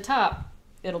get to the top,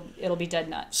 it'll be dead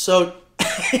nuts. So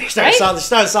you're starting to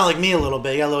sound like me a little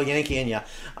bit. You got a little Yankee in you.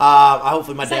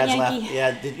 Hopefully my Is that dad's laughing.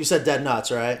 Yankee? Yeah, you said dead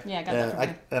nuts, right? Yeah, I got that from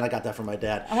him. I got that from my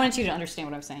dad. I wanted you to understand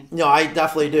what I'm saying. No, I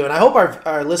definitely do, and I hope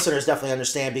our listeners definitely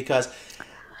understand, because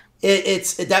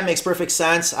that makes perfect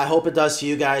sense. I hope it does to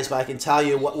you guys, but I can tell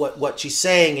you what she's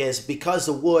saying is, because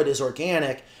the wood is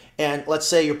organic, and let's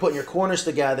say you're putting your corners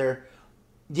together,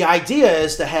 the idea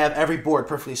is to have every board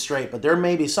perfectly straight, but there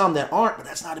may be some that aren't, but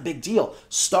that's not a big deal.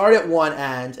 Start at one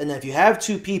end, and then if you have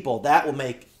two people, that will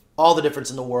make all the difference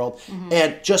in the world.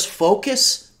 And just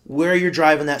focus where you're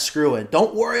driving that screw in.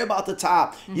 Don't worry about the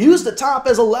top. Use the top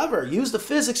as a lever. Use the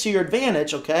physics to your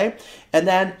advantage, okay? And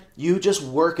then you just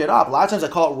work it up. A lot of times I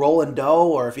call it roll and dough,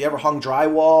 or if you ever hung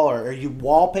drywall or you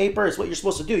wallpaper, it's what you're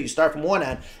supposed to do. You start from one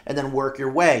end and then work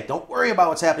your way. Don't worry about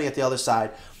what's happening at the other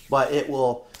side, but it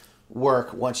will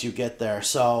work once you get there.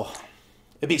 So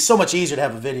it'd be so much easier to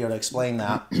have a video to explain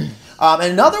that. And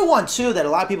another one too that a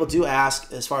lot of people do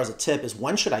ask as far as a tip is,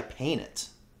 when should I paint it?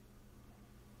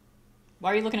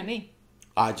 Why are you looking at me?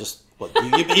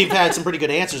 You've had some pretty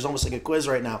good answers, almost like a quiz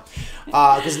right now.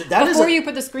 Because that is Before you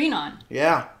put the screen on.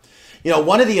 yeah.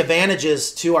 One of the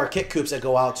advantages to our kit coops that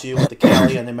go out to you with the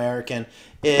Cali and the American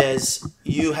is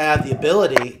you have the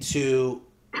ability to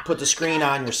put the screen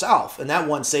on yourself, and that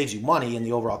one saves you money in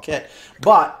the overall kit.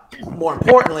 But more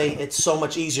importantly, it's so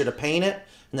much easier to paint it,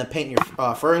 and then paint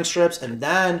your furring strips, and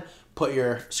then put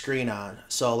your screen on.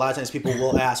 So a lot of times people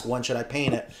will ask, when should I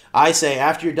paint it? I say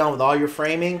after you're done with all your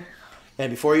framing, and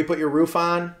before you put your roof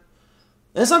on.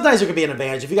 And sometimes there could be an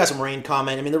advantage if you got some rain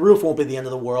coming. I mean, the roof won't be the end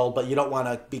of the world, but you don't want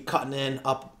to be cutting in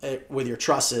up with your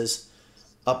trusses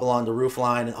up along the roof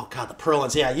line. And oh god, the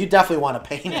purlins. Yeah, you definitely want to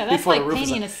paint Yeah, it that's before like the roof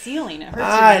painting is a ceiling. It hurts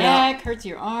I your know. neck, hurts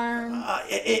your arm.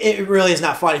 It really is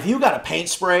not fun. If you got a paint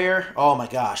sprayer, oh my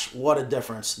gosh, what a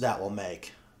difference that will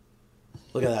make.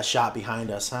 Look at that shot behind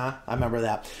us, huh? I remember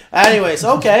that. Anyways,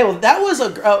 okay, well that was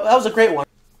a great one.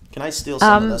 Can I steal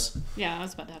some of this? Yeah, I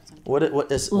was about to have some. What is? Why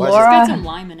is It's Laura? got some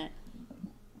lime in it.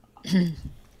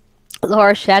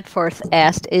 Laura Shadforth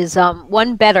asked, is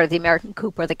one better, the American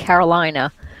Coupe or the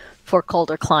Carolina, for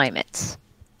colder climates?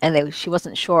 And she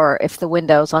wasn't sure if the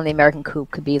windows on the American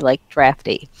Coupe could be like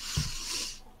drafty.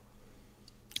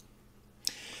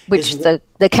 Which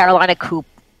the Carolina Coupe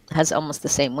has almost the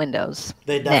same windows.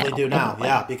 They definitely do now, anyway.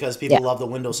 yeah, because people Yeah. love the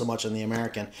window so much in the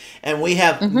American. And we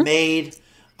have made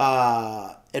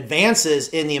advances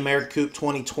in the American Coupe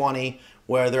 2020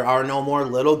 where there are no more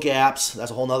little gaps.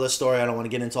 That's a whole nother story. I don't want to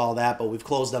get into all that, but we've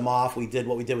closed them off. We did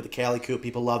what we did with the Cali Coupe.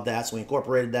 People loved that, so we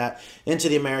incorporated that into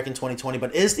the American 2020.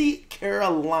 But is the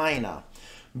Carolina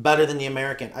better than the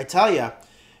American? I tell you,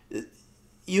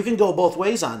 you can go both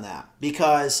ways on that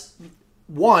because,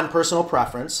 one, personal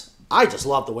preference. I just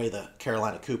love the way the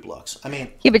Carolina Coupe looks. I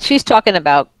mean, Yeah, but she's talking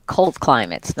about cold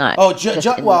climates, not. oh, just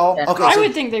in well, general. okay. I So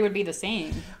would think they would be the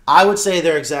same. I would say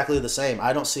they're exactly the same.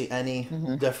 I don't see any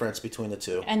difference between the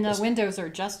two. And the windows are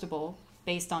adjustable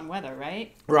based on weather,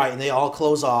 right? Right, and they all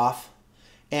close off,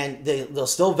 and they'll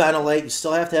still ventilate. You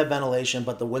still have to have ventilation,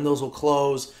 but the windows will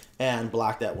close and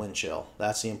block that wind chill.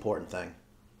 That's the important thing.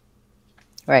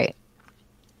 Right.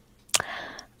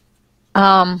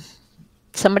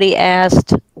 Somebody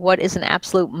asked, what is an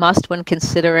absolute must when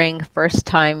considering first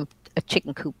time a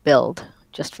chicken coop build,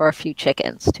 just for a few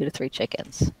chickens, 2 to 3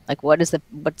 chickens? Like, what's the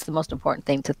most important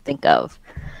thing to think of?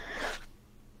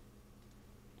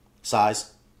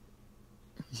 Size.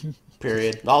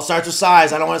 Period. It all starts with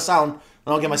size. I don't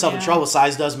get myself in Yeah. trouble.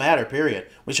 Size does matter, period.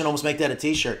 We should almost make that a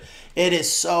t-shirt. It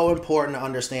is so important to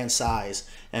understand size.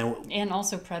 And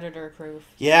also predator proof.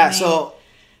 Yeah, I mean, so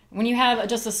when you have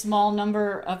just a small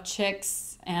number of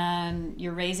chicks and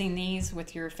you're raising these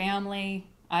with your family,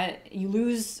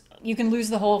 you can lose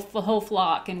the whole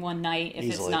flock in one night if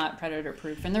Easily. it's not predator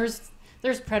proof. And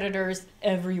there's predators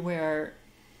everywhere.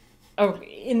 Oh,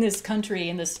 in this country,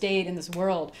 in this state, in this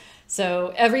world.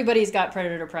 So everybody's got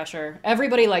predator pressure.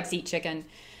 Everybody likes to eat chicken,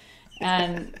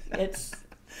 and it's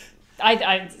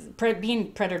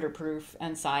being predator proof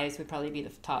and size would probably be the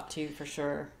top two for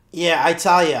sure. yeah, I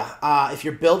tell you, if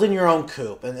you're building your own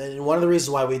coop, and one of the reasons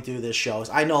why we do this show is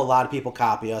I know a lot of people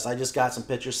copy us. I just got some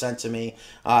pictures sent to me.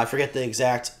 I forget the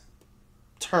exact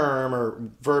term or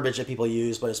verbiage that people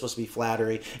use, but it's supposed to be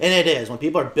flattery, and it is. When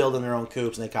people are building their own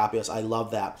coops and they copy us, I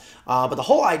love that. But the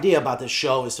whole idea about this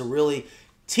show is to really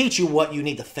teach you what you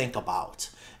need to think about.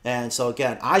 And so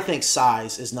again, I think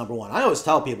size is number one. I always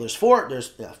tell people there's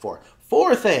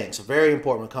four things very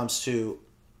important when it comes to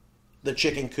the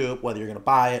chicken coop, whether you're going to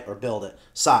buy it or build it.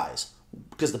 Size,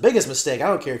 because the biggest mistake, I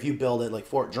don't care if you build it like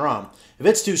Fort Drum, if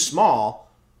it's too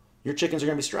small, your chickens are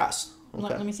going to be stressed. Okay.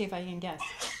 Let me see if I can guess.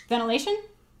 Ventilation?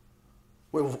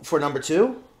 For number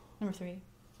two. Number 3.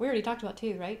 We already talked about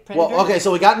 2, right? Predator? Well, okay,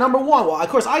 so we got number one. Well, of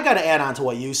course, I got to add on to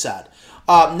what you said.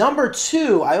 Number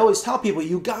two, I always tell people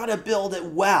you got to build it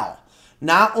well.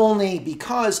 Not only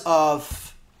because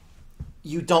of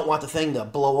you don't want the thing to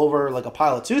blow over like a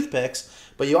pile of toothpicks,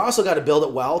 but you also got to build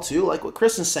it well, too, like what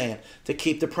Kristen's saying, to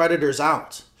keep the predators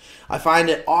out. I find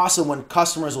it awesome when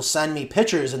customers will send me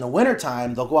pictures in the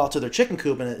wintertime. They'll go out to their chicken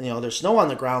coop and, there's snow on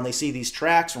the ground. They see these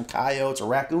tracks from coyotes or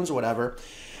raccoons or whatever.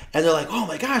 And they're like, oh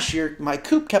my gosh, my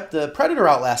coop kept the predator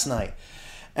out last night.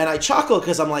 And I chuckle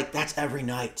because I'm like, that's every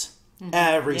night.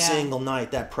 Every Yeah. single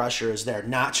night that pressure is there,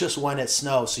 not just when it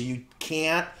snows. So you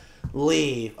can't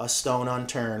leave a stone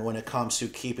unturned when it comes to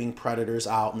keeping predators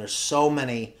out. And there's so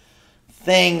many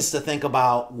things to think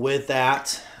about with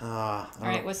that. All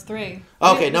right, what's 3?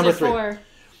 Okay, Was number it 3. 4?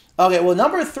 Okay, well,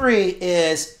 number 3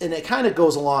 is, and it kind of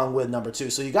goes along with number 2.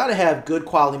 So you got to have good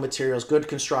quality materials, good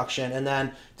construction, and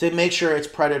then to make sure it's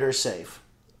predator safe.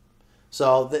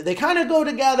 So they kind of go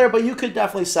together, but you could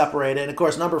definitely separate it. And of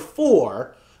course, number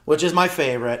 4, which is my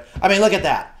favorite. I mean, look at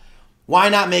that. Why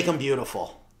not make them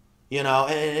beautiful?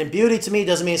 And beauty to me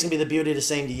doesn't mean it's gonna be the beauty the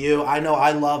same to you. I know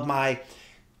I love my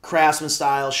Craftsman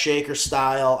style, shaker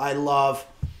style. I love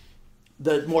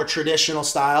the more traditional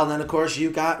style. And then of course we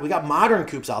got modern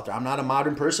coops out there. I'm not a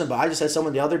modern person, but I just had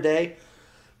someone the other day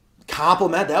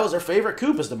compliment that was their favorite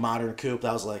coop is the modern coop.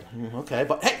 I was like, okay,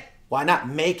 but hey, why not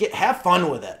make it, have fun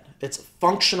with it? It's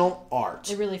functional art.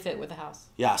 They really fit with the house.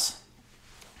 Yes.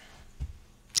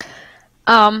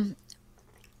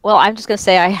 Well, I'm just going to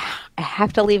say I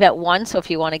have to leave at 1, so if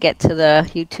you want to get to the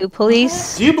YouTube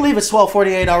police. Do you believe it's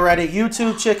 12:48 already?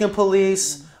 YouTube Chicken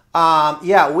Police.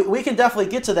 Yeah, we can definitely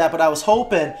get to that, but I was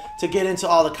hoping to get into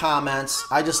all the comments.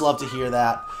 I just love to hear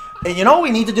that. And you know what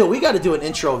we need to do? We got to do an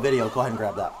intro video. Go ahead and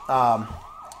grab that.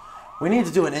 We need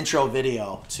to do an intro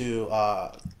video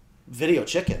to Video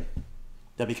Chicken.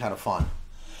 That'd be kind of fun.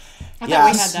 I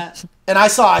thought we had that. And I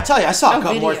saw a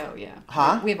couple video, more. yeah.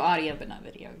 Huh? We have audio, but not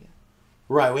video. Yeah.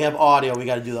 Right, we have audio. We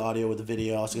got to do the audio with the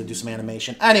video. Also, going to do some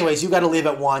animation. Anyways, you got to leave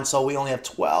at 1, so we only have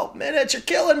 12 minutes. You're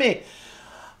killing me.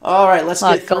 All right, let's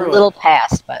get Go through a little it.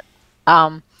 past, but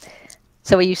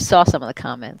so you saw some of the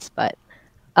comments, but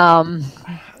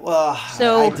Well,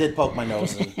 So- I did poke my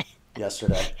nose in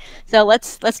yesterday. so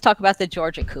let's talk about the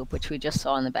Georgia coop, which we just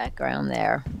saw in the background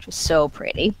there, which was so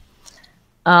pretty.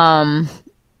 I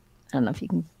don't know if you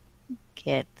can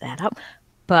get that up,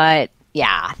 but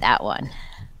yeah, that one.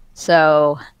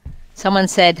 So someone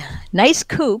said, nice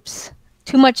coops,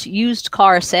 too much used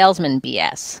car salesman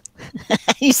BS.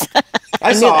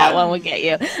 I knew saw that it. one would get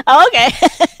you. Oh, okay.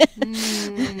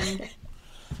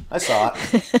 I saw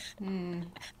it.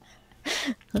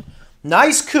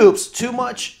 Nice coops, too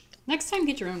much Next time,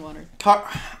 get your own water. car.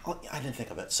 Oh, I didn't think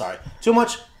of it. Sorry. Too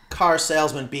much car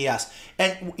salesman BS.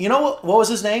 And you know what? What was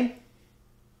his name?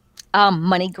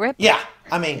 Money grip Yeah.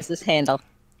 I mean, is this handle.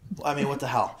 what the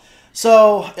hell?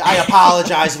 So I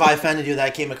apologize if I offended you that I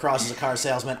came across as a car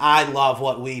salesman. I love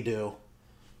what we do.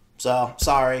 So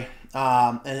sorry.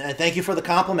 And thank you for the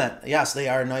compliment. Yes, they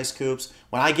are nice coops.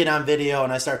 When I get on video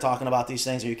and I start talking about these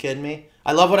things, are you kidding me?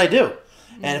 I love what I do.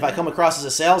 And if I come across as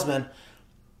a salesman,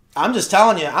 I'm just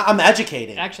telling you, I'm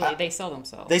educating. Actually, they sell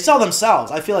themselves. They sell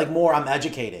themselves. I feel like more I'm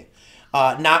educating.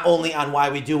 Not only on why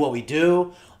we do what we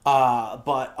do,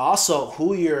 but also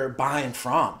who you're buying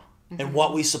from and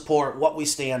what we support, what we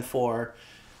stand for.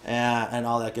 and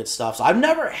all that good stuff. So I've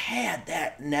never had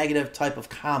that negative type of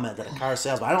comment that a car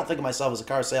salesman. I don't think of myself as a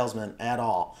car salesman at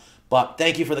all. But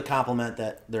thank you for the compliment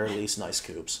that they're at least nice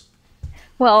coupes.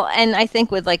 Well, and I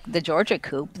think with like the Georgia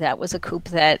coupe, that was a coupe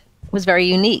that was very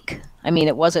unique. I mean,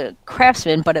 it was a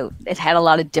Craftsman, but it had a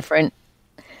lot of different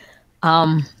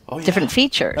different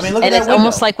features. I mean, look and at it's that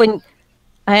almost window. like when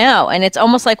I know, and it's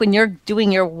almost like when you're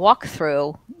doing your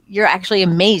walkthrough, you're actually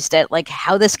amazed at like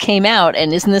how this came out,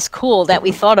 and isn't this cool that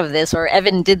we thought of this, or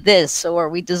Evan did this, or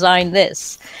we designed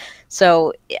this.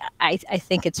 So I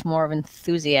think it's more of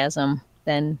enthusiasm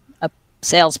than a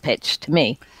sales pitch to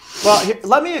me. Well, here,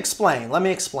 let me explain.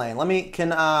 No,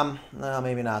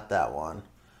 maybe not that one.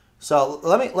 So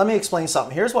let me explain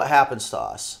something. Here's what happens to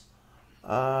us.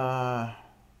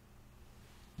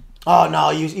 Oh no,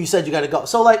 you said you got to go.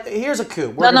 So like, here's a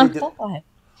coupe. Go ahead.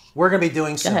 We're gonna be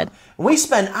doing soon. ahead. We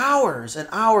spend hours and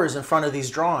hours in front of these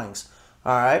drawings.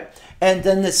 All right, and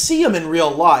then to see them in real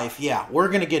life, yeah, we're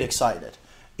gonna get excited.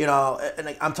 You know,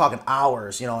 and I'm talking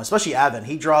hours. You know, especially Evan.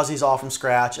 He draws these all from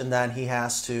scratch, and then he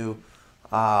has to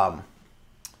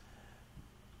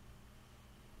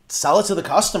sell it to the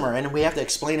customer, and we have to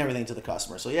explain everything to the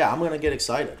customer. So yeah, I'm gonna get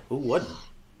excited. Who wouldn't?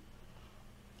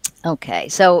 Okay,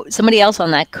 so somebody else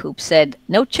on that coupe said,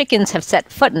 no chickens have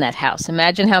set foot in that house.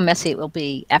 Imagine how messy it will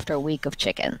be after a week of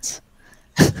chickens.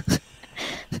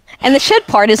 And the shed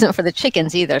part isn't for the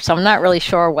chickens either, so I'm not really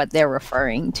sure what they're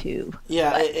referring to.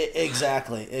 Yeah,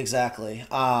 exactly.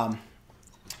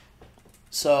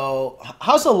 So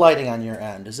how's the lighting on your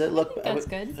end? Does it look... That's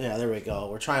good. Yeah, there we go.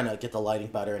 We're trying to get the lighting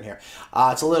better in here.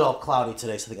 It's a little cloudy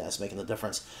today, so I think that's making the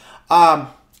difference.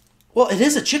 Well, it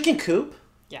is a chicken coop,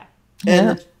 Yeah.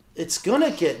 and it's going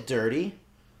to get dirty.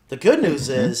 The good news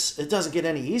is it doesn't get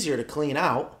any easier to clean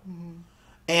out.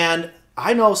 And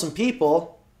I know some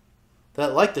people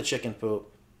that like the chicken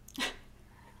poop.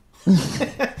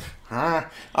 I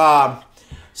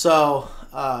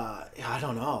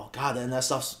don't know. God, and that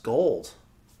stuff's gold.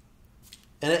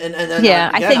 And then Yeah,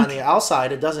 again, I think on the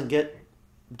outside, it doesn't get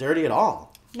dirty at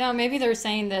all. No, maybe they're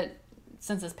saying that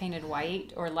since it's painted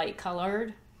white or light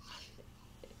colored.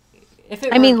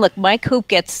 I mean, look, my coupe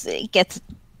gets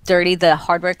dirty. The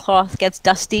hardware cloth gets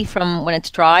dusty from when it's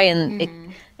dry, and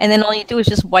and then all you do is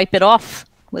just wipe it off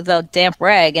with a damp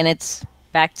rag, and it's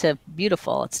back to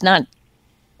beautiful. It's not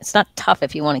tough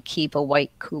if you want to keep a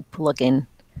white coupe looking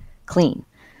clean,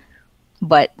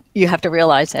 but you have to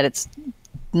realize that it's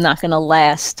not going to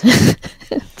last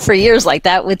for years like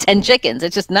that with 10 chickens.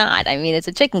 It's just not. I mean, it's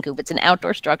a chicken coop. It's an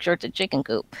outdoor structure. It's a chicken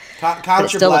coop. Count your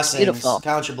still looks blessings. beautiful.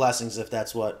 Count your blessings if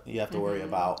that's what you have to worry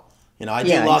about. You know, I do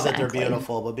Yeah, love that they're exactly.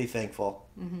 beautiful, but be thankful.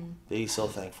 Be so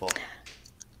thankful.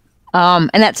 And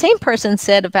that same person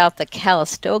said about the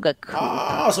Calistoga coupe.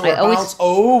 Oh, so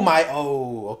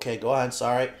we're okay, go ahead.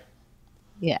 Sorry.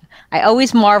 Yeah. I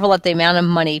always marvel at the amount of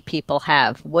money people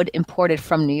have. Wood imported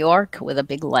from New York with a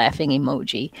big laughing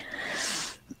emoji.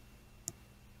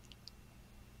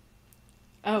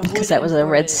 Oh, Because that was a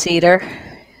red imported. cedar.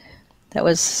 That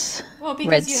was Well,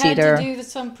 because red you cedar. had to do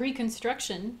some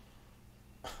pre-construction.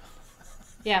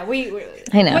 Yeah, we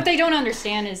I know. what they don't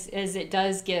understand is it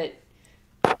does get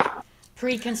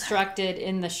pre-constructed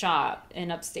in the shop in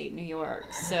upstate New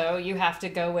York. So you have to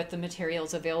go with the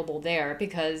materials available there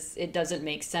because it doesn't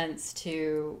make sense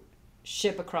to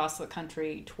ship across the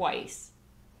country twice.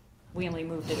 We only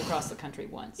moved it across the country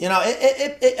once. You know,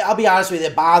 I'll be honest with you,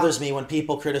 it bothers me when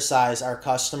people criticize our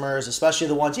customers, especially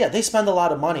the ones, they spend a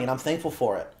lot of money, and I'm thankful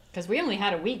for it. Because we only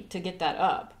had a week to get that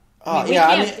up.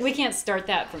 We can't start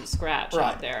that from scratch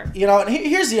out there. You know, and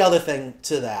here's the other thing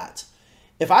to that.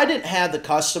 If I didn't have the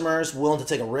customers willing to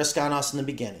take a risk on us in the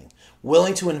beginning,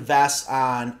 willing to invest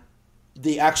on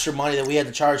the extra money that we had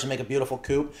to charge to make a beautiful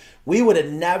coupe, we would have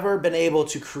never been able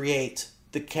to create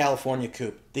the California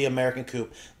coupe, the American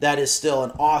coupe. That is still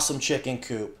an awesome chicken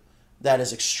coupe that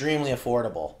is extremely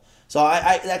affordable. So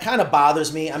I that kind of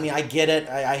bothers me. I mean, I get it.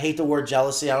 I hate the word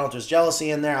jealousy. I don't know if there's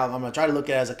jealousy in there. I'm going to try to look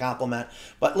at it as a compliment.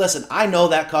 But listen, I know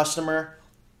that customer.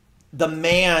 The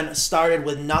man started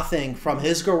with nothing from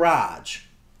his garage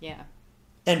Yeah.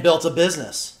 and built a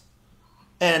business.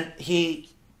 And he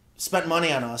spent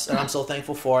money on us, and I'm so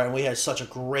thankful for it. And we had such a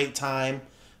great time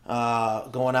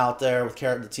going out there with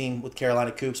the team with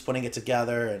Carolina Coops, putting it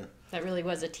together. And That really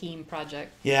was a team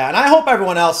project. yeah, and I hope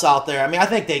everyone else out there, I mean, I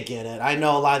think they get it. I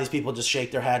know a lot of these people just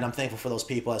shake their head, and I'm thankful for those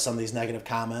people at some of these negative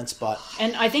comments. But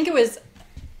And I think it was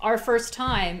our first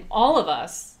time, all of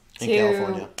us, In to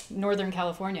California. Northern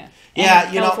California. Yeah,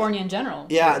 and you know- California in general.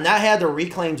 yeah, and that had the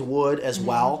reclaimed wood as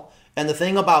well. And the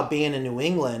thing about being in New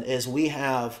England is we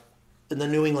have, in the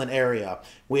New England area,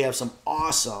 we have some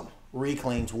awesome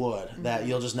reclaimed wood that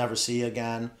you'll just never see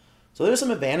again. So there's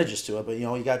some advantages to it, but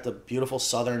you got the beautiful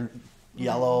southern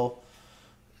yellow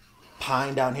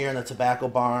pine down here in the tobacco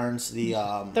barns. The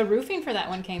roofing for that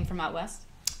one came from out west.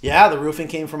 yeah, the roofing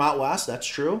came from out west. That's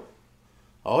true.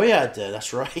 Oh yeah, it did.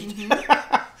 That's right.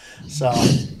 So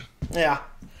yeah.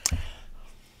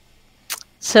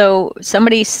 So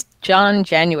somebody, John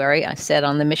January, I said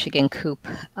on the Michigan Coop,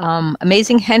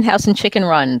 amazing hen house and chicken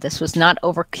run. This was not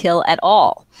overkill at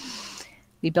all.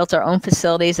 We built our own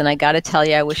facilities, and I got to tell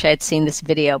you, I wish I had seen this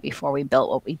video before we built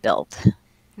what we built.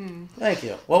 Thank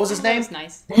you. What was his name? That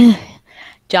was nice.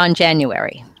 John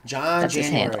January. John That's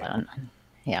January. his handle.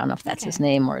 Yeah, I don't know if that's his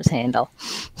name or his handle.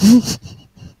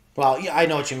 Well, yeah, I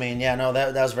know what you mean. Yeah, no,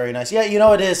 that was very nice. Yeah,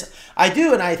 it is. I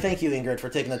do, and I thank you, Ingrid, for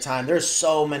taking the time. There's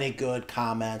so many good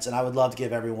comments, and I would love to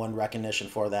give everyone recognition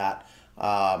for that.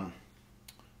 But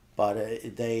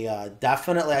they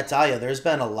definitely, I tell you, there's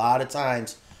been a lot of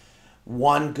times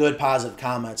one good positive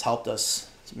comment's helped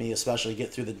me especially,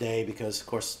 get through the day because, of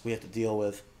course, we have to deal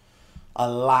with a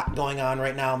lot going on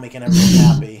right now, making everyone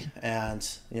happy. And,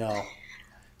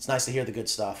 it's nice to hear the good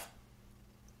stuff.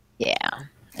 Yeah.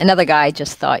 Another guy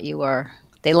just thought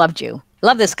they loved you.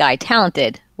 Love this guy,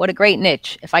 talented. What a great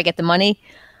niche. If I get the money,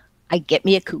 I get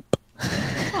me a coop.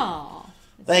 Oh.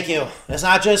 Thank you. It's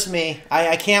not just me.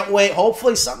 I can't wait.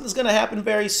 Hopefully something's going to happen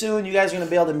very soon. You guys are going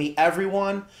to be able to meet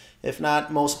everyone, if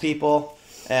not most people,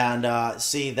 and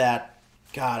see that,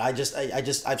 God,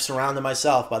 I've surrounded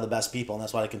myself by the best people, and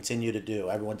that's what I continue to do.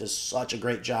 Everyone does such a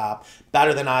great job,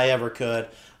 better than I ever could.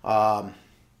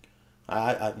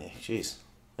 Jeez.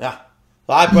 Yeah.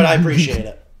 But I appreciate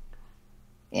it.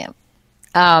 Yeah.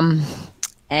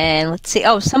 And let's see.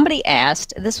 Oh, somebody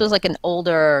asked, this was like an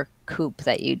older coop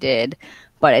that you did,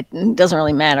 but it doesn't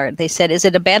really matter. They said, is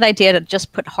it a bad idea to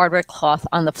just put hardware cloth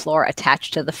on the floor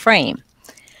attached to the frame?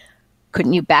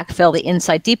 Couldn't you backfill the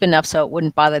inside deep enough so it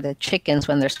wouldn't bother the chickens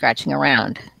when they're scratching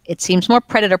around? It seems more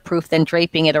predator-proof than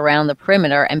draping it around the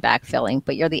perimeter and backfilling,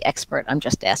 but you're the expert. I'm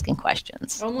just asking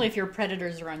questions. Only if your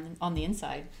predators are on the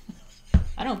inside.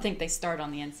 I don't think they start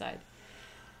on the inside.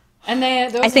 And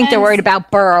I think they're worried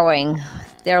about burrowing.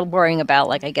 They're worrying about,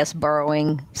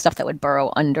 burrowing, stuff that would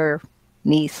burrow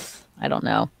underneath. I don't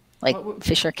know,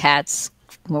 Fisher cats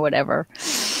or whatever.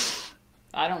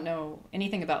 I don't know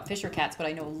anything about Fisher cats, but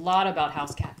I know a lot about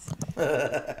house cats.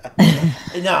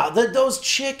 No, those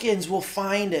chickens will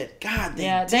find it. God,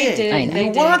 they dig. They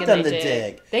dig. You want them to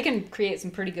dig. They can create some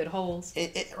pretty good holes.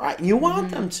 Right, you want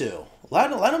them to. Let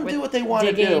them do what they want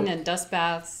to do. Digging and dust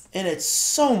baths. And it's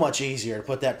so much easier to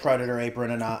put that predator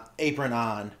apron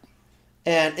on.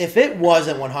 And if it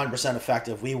wasn't 100%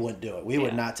 effective, we wouldn't do it. We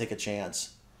would not take a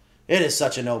chance. It is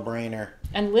such a no-brainer.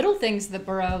 And little things that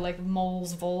burrow, like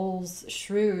moles, voles,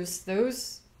 shrews,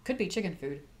 those could be chicken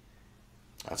food.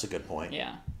 That's a good point.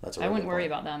 Yeah. I wouldn't worry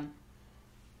about them.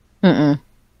 All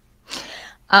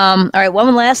right,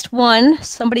 one last one.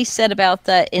 Somebody said about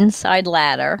the inside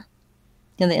ladder.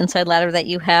 The inside ladder that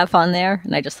you have on there,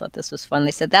 and I just thought this was fun.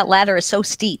 They said that ladder is so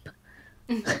steep,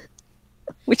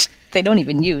 which they don't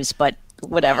even use, but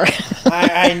whatever.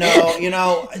 I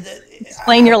know.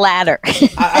 Explain your ladder.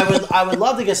 I would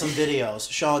love to get some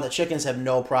videos showing that chickens have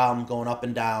no problem going up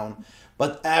and down,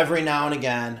 but every now and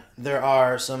again there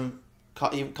are some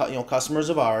customers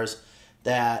of ours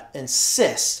that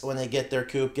insist when they get their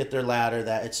coop, get their ladder,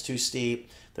 that it's too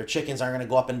steep. Their chickens aren't going to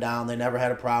go up and down. They never had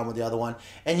a problem with the other one.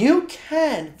 And you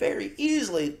can very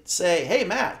easily say, hey,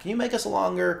 Matt, can you make us a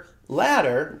longer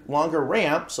ladder, longer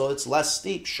ramp so it's less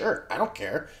steep? Sure, I don't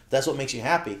care. If that's what makes you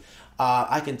happy.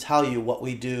 I can tell you what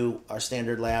we do, our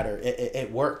standard ladder. It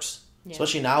works,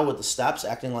 especially now with the steps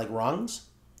acting like rungs.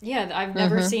 Yeah, I've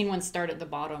never seen one start at the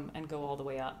bottom and go all the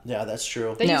way up. Yeah, that's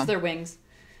true. They use their wings.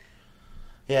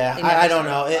 Yeah, I don't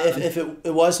know. If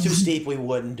it was too steep, we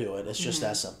wouldn't do it. It's just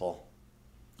that simple.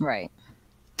 Right.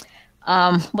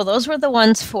 Well, those were the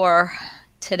ones for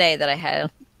today that I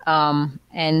had.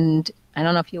 And I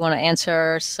don't know if you want to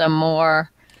answer some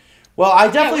more. Well, I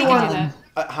definitely we can want do to.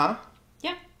 that.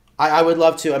 Yeah. I would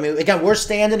love to. I mean, again, we're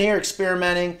standing here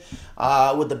experimenting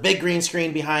with the big green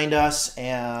screen behind us,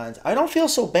 and I don't feel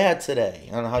so bad today.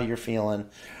 I don't know how you're feeling.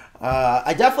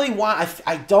 I definitely want.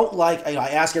 I don't like. I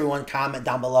ask everyone comment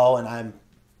down below, and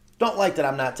don't like that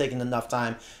I'm not taking enough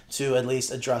time to at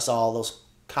least address all those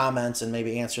comments and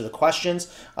maybe answer the questions.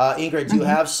 Ingrid, do you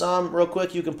have some real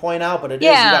quick you can point out? But you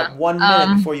got 1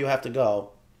 minute before you have to go.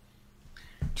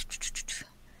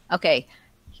 Okay.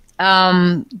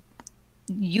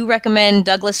 You recommend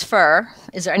Douglas fir.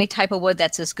 Is there any type of wood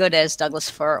that's as good as Douglas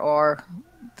fir, or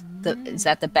is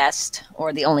that the best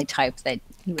or the only type that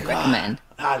you would recommend?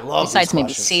 I love these Besides maybe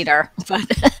questions. cedar, but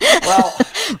Well,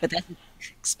 but that's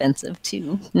expensive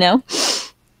too. No?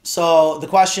 so the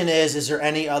question is there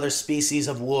any other species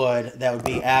of wood that would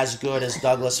be as good as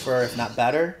Douglas fir, if not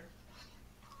better?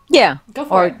 Yeah. Go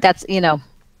for Or it. that's,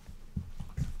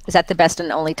 is that the best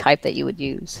and only type that you would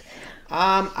use?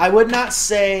 I would not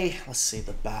say, let's see,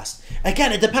 the best.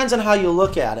 Again, it depends on how you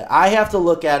look at it. I have to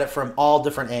look at it from all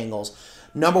different angles.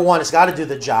 Number one, it's got to do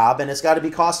the job and it's got to be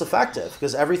cost effective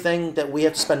because everything that we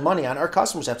have to spend money on, our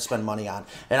customers have to spend money on.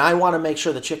 And I want to make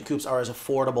sure the chicken coops are as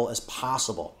affordable as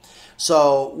possible.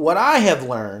 So what I have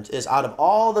learned is out of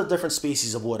all the different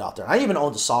species of wood out there, I even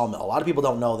owned a sawmill. A lot of people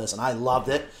don't know this and I loved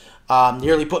it.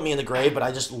 Nearly put me in the grave, but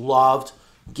I just loved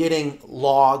getting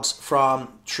logs from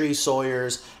tree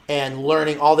sawyers and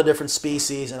learning all the different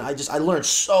species. And I learned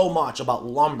so much about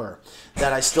lumber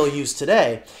that I still use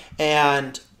today.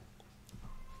 And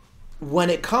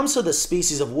when it comes to the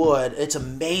species of wood, it's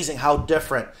amazing how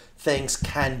different things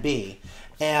can be.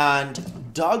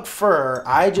 And Doug fir,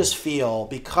 I just feel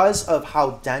because of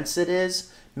how dense it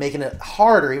is, making it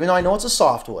harder, even though I know it's a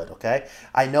softwood, okay?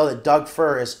 I know that Doug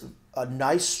fir is a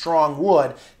nice strong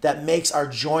wood that makes our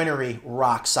joinery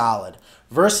rock solid.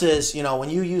 Versus, when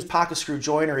you use pocket screw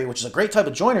joinery, which is a great type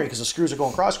of joinery because the screws are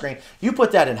going cross grain, you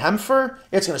put that in hem fir,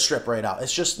 it's going to strip right out.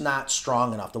 It's just not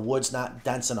strong enough. The wood's not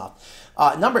dense enough.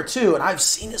 Number two, and I've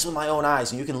seen this with my own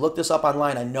eyes, and you can look this up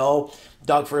online. I know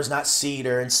Doug fir is not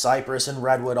cedar and cypress and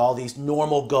redwood, all these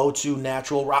normal go-to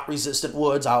natural rot-resistant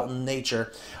woods out in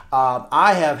nature.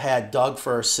 I have had Doug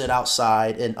fir sit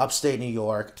outside in upstate New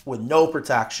York with no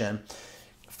protection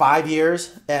 5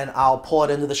 years, and I'll pull it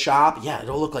into the shop. Yeah,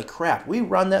 it'll look like crap. We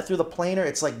run that through the planer,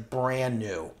 it's like brand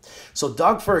new. So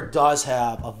Doug fir does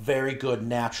have a very good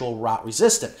natural rot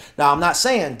resistant. Now, I'm not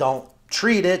saying don't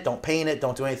treat it, don't paint it,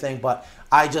 don't do anything, but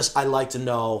I like to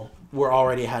know we're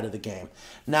already ahead of the game.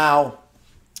 Now,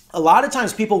 a lot of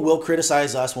times people will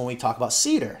criticize us when we talk about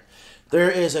cedar. There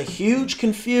is a huge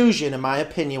confusion, in my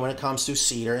opinion, when it comes to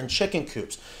cedar and chicken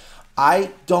coops.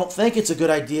 I don't think it's a good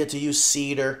idea to use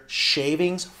cedar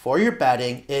shavings for your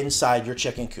bedding inside your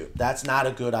chicken coop. That's not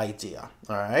a good idea.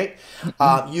 All right.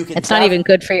 You can. It's not even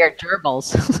good for your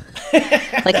gerbils.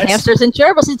 Like hamsters and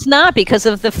gerbils, it's not because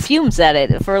of the fumes that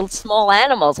it, for small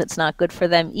animals, it's not good for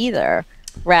them either.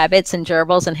 Rabbits and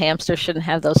gerbils and hamsters shouldn't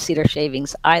have those cedar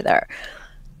shavings either.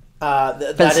 For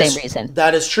the same reason.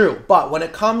 That is true. But when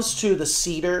it comes to the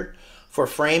cedar for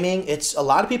framing, it's a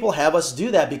lot of people have us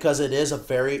do that because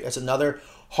it's another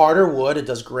harder wood. It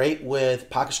does great with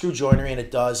pocket screw joinery and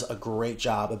it does a great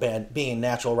job of being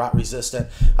natural rot resistant.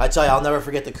 I tell you, I'll never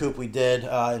forget the coop we did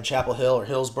in Chapel Hill or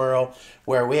Hillsboro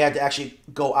where we had to actually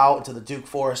go out into the Duke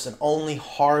Forest and only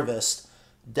harvest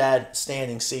dead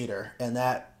standing cedar. And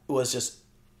that was just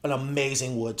an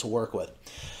amazing wood to work with.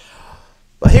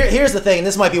 But here's the thing, and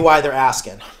this might be why they're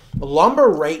asking. Lumber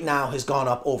right now has gone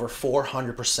up over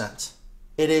 400%.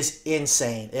 It is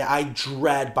insane. I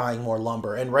dread buying more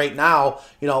lumber. And right now,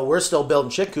 we're still building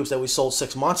chick coops that we sold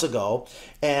 6 months ago,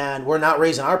 and we're not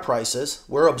raising our prices.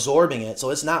 We're absorbing it,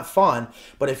 so it's not fun.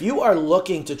 But if you are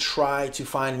looking to try to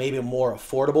find maybe a more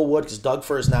affordable wood, because Doug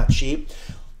fir is not cheap,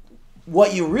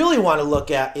 what you really want to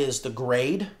look at is the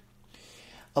grade.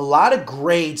 A lot of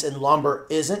grades in lumber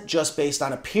isn't just based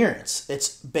on appearance.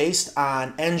 It's based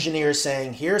on engineers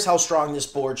saying, here's how strong this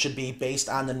board should be based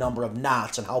on the number of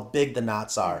knots and how big the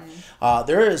knots are.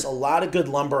 There is a lot of good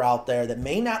lumber out there that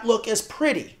may not look as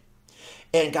pretty.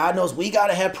 And God knows we got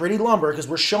to have pretty lumber because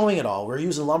we're showing it all. We're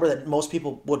using lumber that most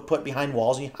people would put behind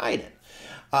walls and you hide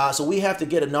it. So we have to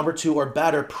get a number 2 or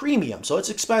better premium. So it's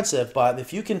expensive, but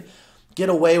if you can get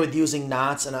away with using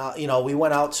knots, and we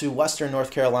went out to Western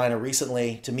North Carolina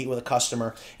recently to meet with a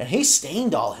customer, and he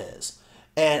stained all his,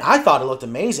 and I thought it looked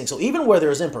amazing. So even where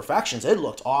there's imperfections, it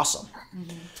looked awesome.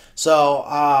 Mm-hmm.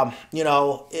 So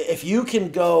if you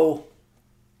can go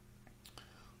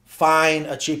find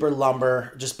a cheaper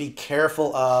lumber, just be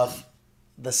careful of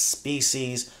the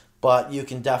species, but you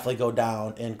can definitely go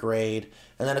down in grade.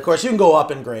 And then, of course, you can go up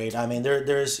in grade. I mean,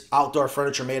 there's outdoor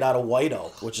furniture made out of white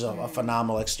oak, which is a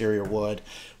phenomenal exterior wood.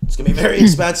 It's going to be very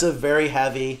expensive, very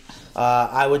heavy.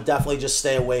 I would definitely just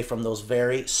stay away from those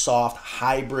very soft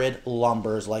hybrid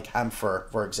lumbers like hem fir,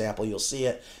 for example. You'll see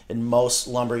it in most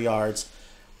lumber yards.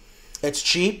 It's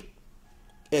cheap.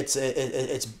 It's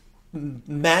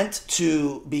meant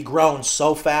to be grown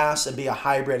so fast and be a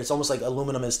hybrid. It's almost like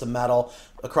aluminum is to metal,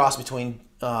 a cross between,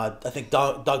 I think,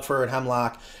 Doug fir and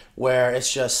hemlock, where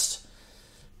it's just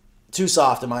too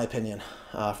soft, in my opinion,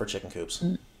 for chicken coops.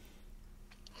 All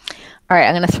right,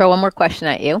 I'm going to throw one more question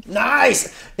at you. Nice!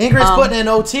 Ingrid's putting in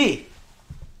OT.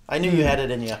 I knew you had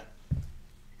it in you.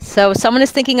 So someone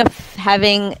is thinking of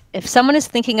having, if someone is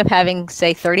thinking of having,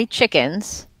 say, 30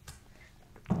 chickens,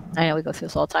 I know we go through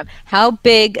this all the time. How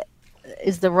big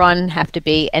is the run have to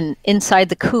be? And inside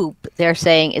the coop, they're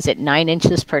saying, is it 9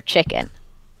 inches per chicken?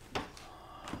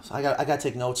 So I got to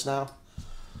take notes now.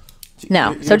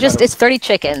 No. You're So just better- it's 30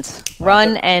 chickens,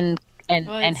 run Okay.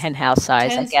 Well, and it's hen house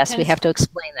size. I 10 guess we 10 have to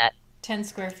explain that. 10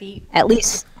 square feet At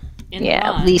least, in yeah,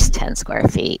 the run. at least 10 square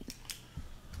feet.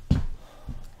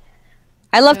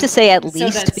 I love to So- say at so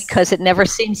least that's- because it never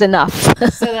seems enough.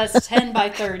 So that's 10 by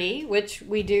 30, which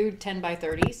we do 10 by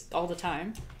 30s all the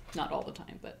time. Not all the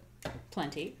time, but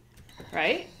plenty.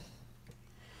 Right?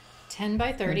 10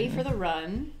 by 30 for the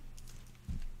run.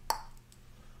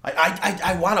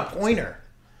 I want a pointer,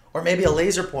 or maybe a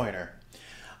laser pointer.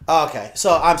 Okay,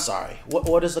 so I'm sorry.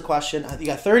 What is the question? You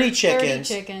got 30 chickens.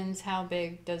 30 chickens. How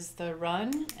big does the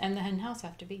run and the hen house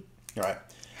have to be? All right.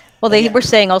 Well, they Yeah. were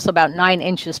saying also about 9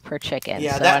 inches per chicken.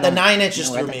 Yeah, so I that the don't 9 inches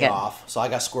know where threw they're me getting- off, so I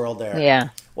got squirreled there. Yeah.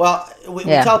 Well, we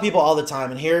Yeah. tell people all the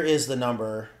time, and here is the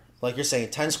number. Like you're saying,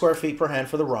 10 square feet per hen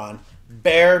for the run,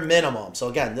 bare minimum. So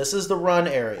again, this is the run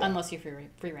area. Unless you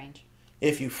free range.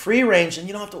 If you free range, then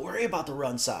you don't have to worry about the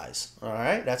run size. All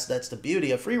right, that's the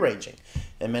beauty of free ranging,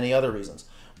 and many other reasons.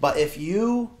 But if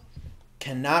you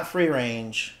cannot free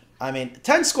range, I mean,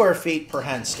 10 square feet per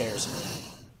hen scares me.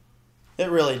 It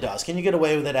really does. Can you get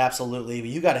away with it? Absolutely. But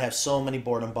you got to have so many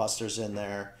boredom busters in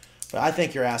there. But I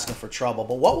think you're asking for trouble.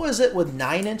 But what was it with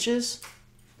 9 inches?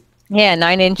 Yeah,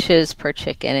 9 inches per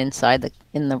chicken inside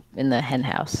in the hen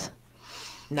house.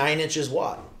 9 inches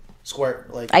what? Square,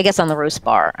 like. I guess on the roost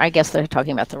bar. I guess they're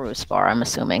talking about the roost bar, I'm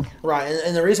assuming. Right,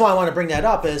 and the reason why I want to bring that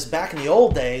up is back in the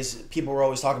old days, people were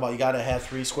always talking about you got to have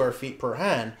 3 square feet per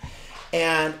hen,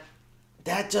 and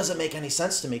that doesn't make any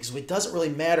sense to me because it doesn't really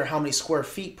matter how many square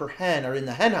feet per hen are in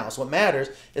the hen house. What matters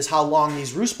is how long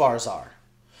these roost bars are,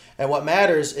 and what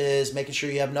matters is making sure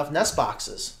you have enough nest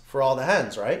boxes for all the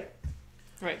hens, right?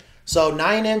 Right. So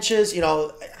 9 inches,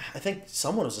 I think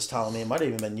someone was just telling me, it might have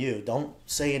even been you, don't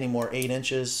say any more 8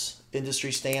 inches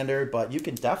industry standard, but you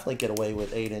can definitely get away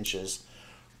with 8 inches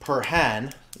per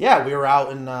hen. Yeah, we were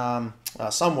out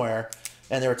in somewhere,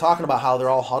 and they were talking about how they're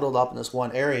all huddled up in this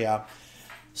one area.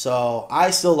 So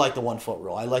I still like the 1 foot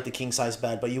rule. I like the king size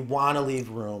bed, but you want to leave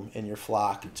room in your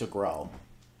flock to grow.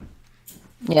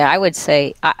 Yeah, I would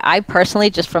say, I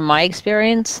personally, just from my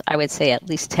experience, I would say at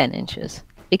least 10 inches.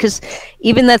 Because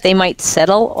even that they might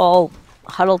settle all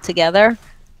huddled together,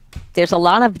 there's a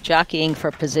lot of jockeying for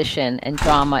position and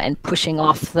drama and pushing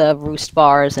off the roost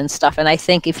bars and stuff. And I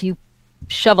think if you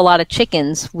shove a lot of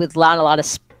chickens with a lot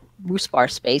of roost bar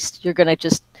space, you're gonna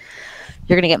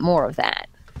get more of that.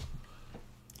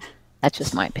 That's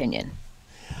just my opinion.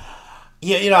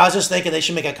 Yeah, I was just thinking they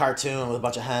should make a cartoon with a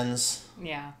bunch of hens.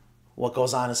 Yeah. What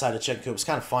goes on inside a chicken coop. It's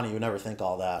kind of funny. You would never think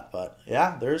all that, but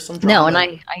yeah, there's some drama. No, and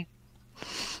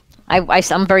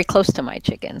I'm very close to my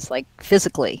chickens, like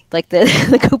physically. Like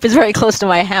the coop is very close to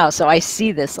my house, so I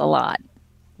see this a lot.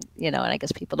 And I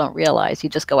guess people don't realize you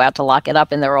just go out to lock it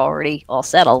up and they're already all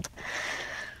settled.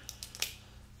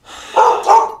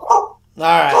 All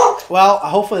right. Well,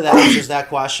 hopefully that answers that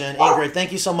question. Ingrid,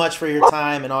 thank you so much for your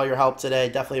time and all your help today.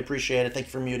 Definitely appreciate it. Thank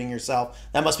you for muting yourself.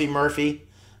 That must be Murphy.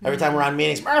 Every time we're on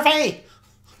meetings, Murphy!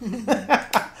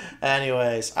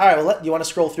 Anyways. All right. Well, you want to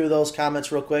scroll through those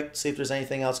comments real quick? See if there's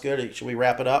anything else good? Or should we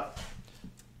wrap it up?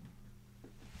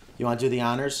 You want to do the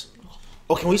honors?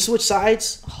 Oh, can we switch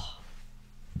sides?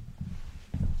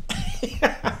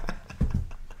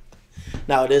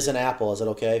 Now, it is an apple. Is it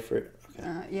okay for...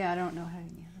 Okay. Yeah, I don't know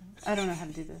how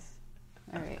to do this.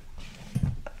 All right.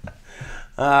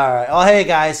 All right. Oh, hey,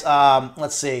 guys.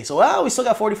 Let's see. So, we still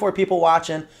got 44 people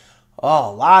watching.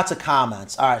 Oh, lots of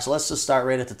comments. All right, so let's just start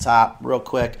right at the top real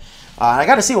quick. I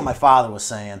got to see what my father was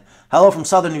saying. Hello from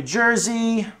Southern New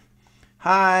Jersey.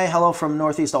 Hi. Hello from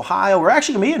Northeast Ohio. We're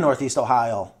actually going to be in Northeast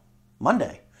Ohio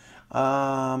Monday.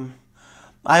 I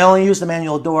only used the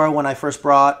manual door when I first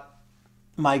brought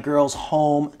my girls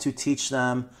home to teach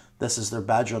them. This is their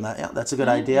bedroom. That's a good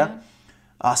idea.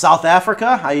 South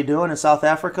Africa. How you doing in South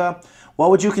Africa? What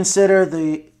would you consider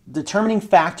the determining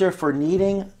factor for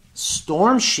needing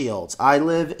storm shields? I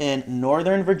live in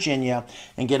Northern Virginia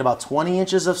and get about 20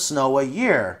 inches of snow a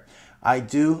year. I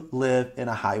do live in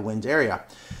a high wind area.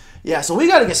 Yeah, so we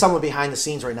got to get someone behind the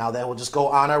scenes right now that will just go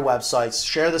on our websites,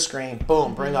 share the screen,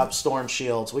 boom, bring up storm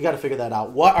shields. We got to figure that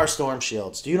out. What are storm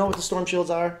shields? Do you know what the storm shields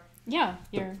are? Yeah,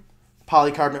 you're...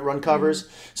 Polycarbonate run covers.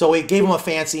 So we gave them a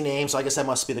fancy name, so I guess that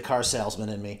must be the car salesman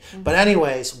in me. But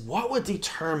anyways, what would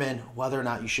determine whether or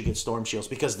not you should get storm shields?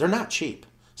 Because they're not cheap,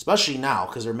 especially now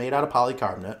because they're made out of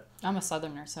polycarbonate. I'm a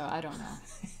southerner, so I don't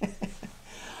know.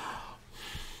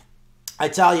 I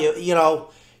tell you,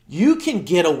 you can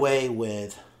get away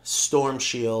with storm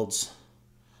shields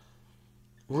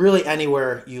really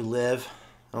anywhere you live.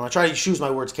 I'm going to try to choose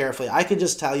my words carefully. I can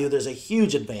just tell you there's a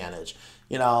huge advantage.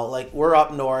 Like we're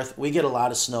up north, we get a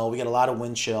lot of snow, we get a lot of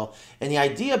wind chill. And the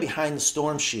idea behind the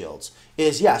storm shields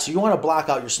is, yes, you want to block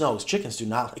out your snow. Because chickens do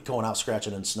not like going out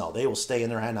scratching in snow. They will stay in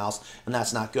their hen house, and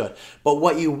that's not good. But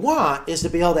what you want is to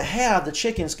be able to have the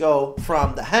chickens go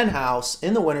from the hen house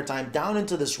in the wintertime down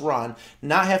into this run,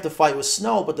 not have to fight with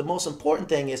snow. But the most important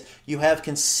thing is you have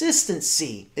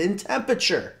consistency in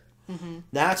temperature.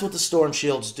 That's what the storm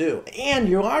shields do. And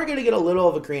you are going to get a little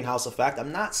of a greenhouse effect.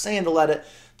 I'm not saying that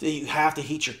you have to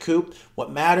heat your coop. What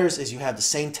matters is you have the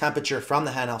same temperature from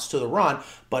the hen house to the run,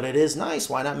 but it is nice.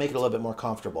 Why not make it a little bit more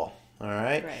comfortable? All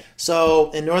right. Right.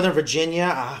 So in Northern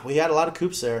Virginia, we had a lot of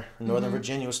coops there in Northern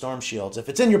Virginia with storm shields. If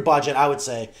it's in your budget, I would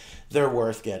say they're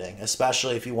worth getting,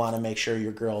 especially if you want to make sure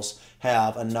your girls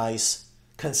have a nice,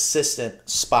 consistent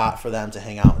spot for them to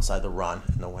hang out inside the run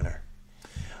in the winter.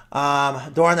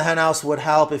 Door in the hen house would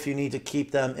help if you need to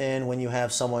keep them in when you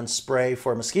have someone spray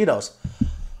for mosquitoes.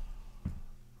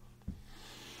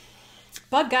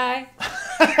 Bug guy.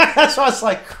 So it's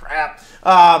like crap.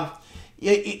 I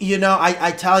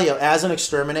tell you, as an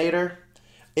exterminator,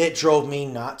 it drove me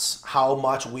nuts how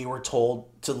much we were told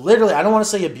to literally, I don't want to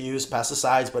say abuse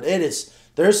pesticides, but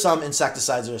there's some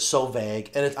insecticides that are so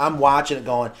vague, and I'm watching it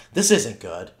going, this isn't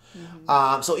good.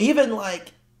 So even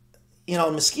like,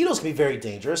 mosquitoes can be very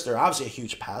dangerous. They're obviously a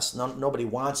huge pest. Nobody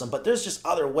wants them, but there's just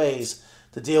other ways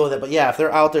to deal with it. But yeah, if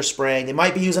they're out there spraying, they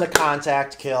might be using a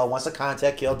contact kill. Once the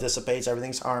contact kill dissipates,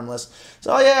 everything's harmless.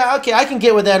 So yeah, okay, I can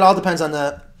get with that. It all depends on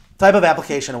the type of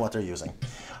application and what they're using.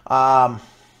 I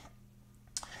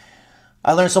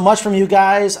learned so much from you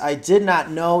guys. I did not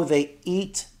know they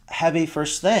eat heavy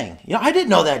first thing. I didn't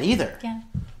know that either. Yeah.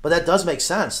 But that does make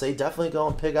sense. They definitely go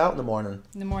and pig out in the morning.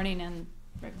 In the morning and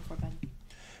right before bed.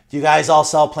 Do you guys all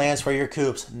sell plans for your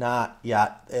coops? Not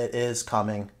yet. It is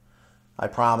coming. I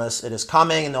promise. It is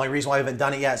coming, and the only reason why I haven't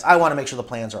done it yet is I want to make sure the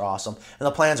plans are awesome. And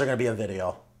the plans are going to be a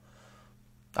video.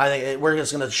 I think we're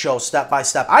just going to show step by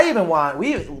step.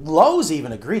 Lowe's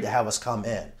even agreed to have us come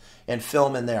in and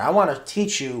film in there. I want to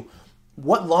teach you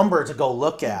what lumber to go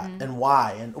look at and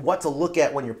why, and what to look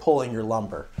at when you're pulling your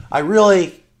lumber. I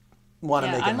really want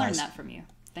to make it nice. I learned that from you.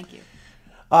 Thank you.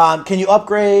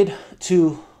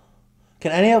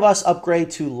 Can any of us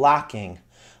upgrade to locking?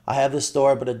 I have this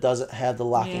door, but it doesn't have the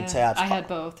locking tabs. I had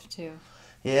both too.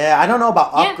 Yeah, I don't know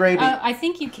about upgrading. I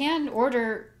think you can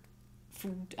order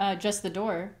just the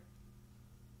door.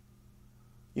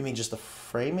 You mean just the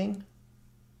framing?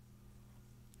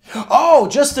 Oh,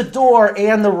 just the door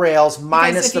and the rails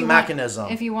minus the mechanism.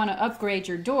 If you want to upgrade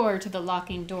your door to the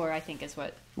locking door, I think is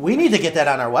what. We need to get that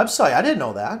on our website. I didn't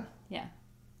know that. Yeah.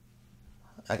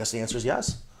 I guess the answer is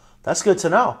yes. That's good to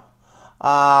know.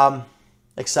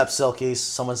 Except Silkies.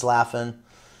 Someone's laughing.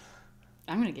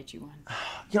 I'm going to get you one.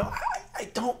 I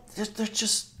don't. They're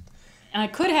just. And I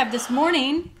could have this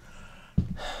morning.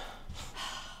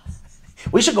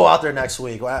 We should go out there next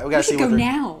week. We gotta see go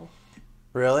now.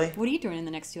 Really? What are you doing in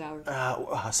the next 2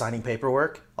 hours? Signing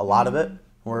paperwork. A lot of it.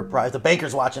 If the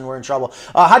banker's watching, we're in trouble.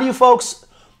 How do folks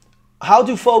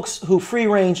who free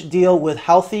range deal with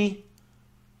healthy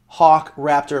hawk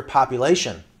raptor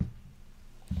population?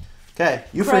 Okay,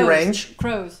 free range.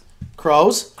 Crows.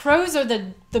 Crows? Crows are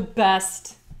the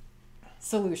best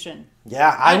solution.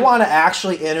 Yeah, I want to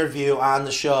actually interview on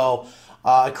the show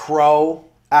a crow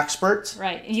expert.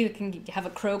 Right. You can have a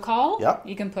crow call. Yep.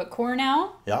 You can put corn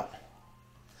out. Yep.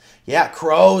 Yeah,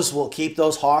 crows will keep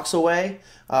those hawks away.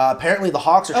 Apparently the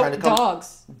hawks are trying to come.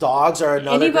 Dogs. Dogs are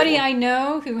another. Anybody I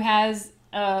know who has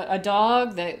a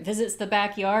dog that visits the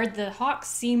backyard, the hawks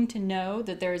seem to know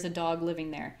that there is a dog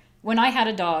living there. When I had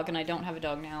a dog, and I don't have a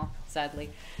dog now, sadly,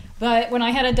 but when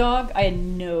I had a dog, I had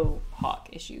no hawk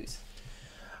issues.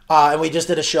 And we just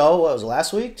did a show, what was it,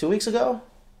 last week? 2 weeks ago?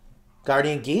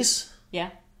 Guardian geese.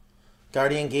 Yeah.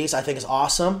 Guardian geese, I think is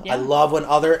awesome. Yeah. I love when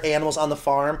other animals on the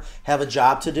farm have a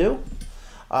job to do.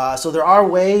 So there are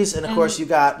ways, and of course you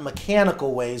got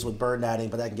mechanical ways with bird netting,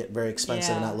 but that can get very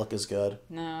expensive and not look as good.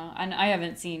 No, and I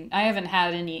haven't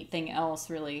had anything else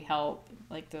really help,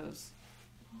 like those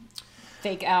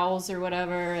fake owls or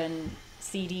whatever, and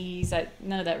CDs.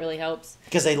 None of that really helps.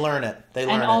 Because they learn it.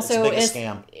 And also, it's a big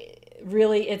scam.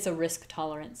 Really, it's a risk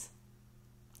tolerance.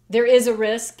 There is a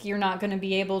risk. You're not going to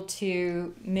be able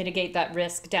to mitigate that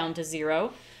risk down to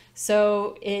zero.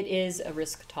 So it is a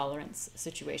risk tolerance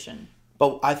situation.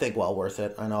 But I think well worth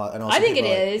it. I know. I think it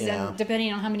is, and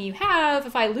depending on how many you have,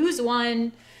 if I lose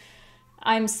one,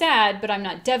 I'm sad, but I'm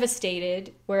not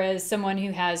devastated. Whereas someone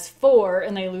who has 4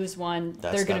 and they lose one,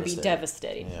 That's they're going to be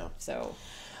devastating. devastated. Yeah. So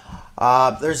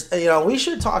There's, we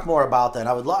should talk more about that.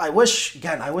 I wish,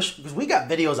 because we got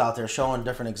videos out there showing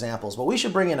different examples, but we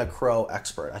should bring in a crow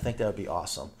expert. I think that would be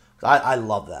awesome. I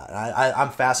love that. I'm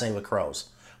fascinated with crows.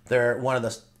 They're one of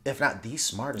the, if not the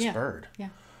smartest bird. Yeah.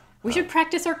 We should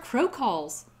practice our crow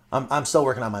calls. I'm still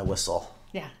working on my whistle.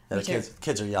 Yeah. The Me too.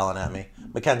 kids are yelling at me.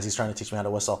 Mackenzie's trying to teach me how to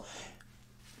whistle.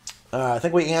 I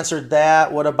think we answered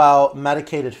that. What about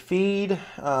medicated feed?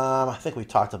 I think we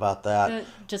talked about that.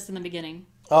 Just in the beginning.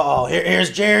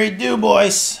 Here's Jerry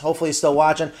Dubois. Hopefully he's still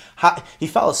watching. He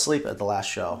fell asleep at the last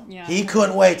show. Yeah. He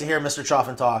couldn't wait to hear Mr.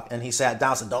 Choffin talk, and he sat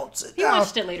down and said, don't sit He down.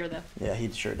 watched it later, though. Yeah, he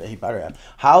sure did. He better have.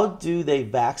 How do they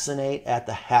vaccinate at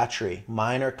the hatchery?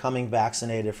 Mine are coming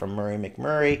vaccinated from Murray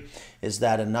McMurray. Is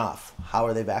that enough? How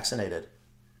are they vaccinated?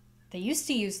 They used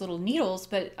to use little needles,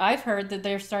 but I've heard that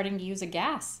they're starting to use a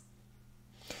gas.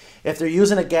 If they're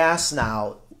using a gas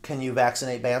now, can you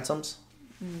vaccinate bantams?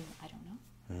 I don't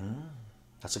know.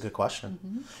 That's a good question.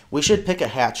 Mm-hmm. We should pick a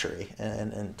hatchery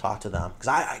and talk to them.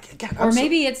 Because Or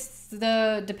maybe it's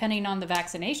depending on the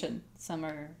vaccination. Some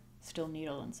are still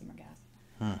needle and some are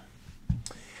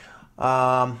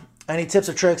gas. Any tips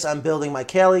or tricks on building my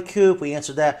Cali coop? We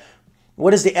answered that.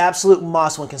 What is the absolute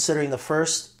must when considering the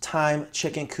first time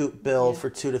chicken coop build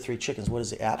for 2 to 3 chickens? What is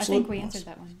the I absolute think we must? answered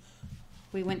that one.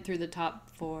 We went through the top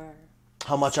 4.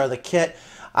 How much are the kit?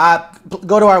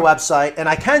 Go to our website, and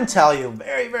I can tell you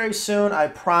very, very soon, I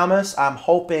promise, I'm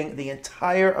hoping the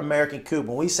entire American Coop,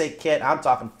 when we say kit, I'm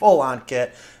talking full-on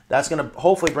kit. That's going to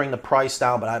hopefully bring the price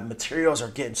down, but materials are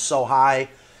getting so high.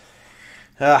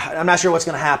 I'm not sure what's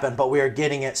going to happen, but we are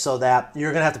getting it so that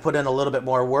you're going to have to put in a little bit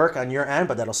more work on your end,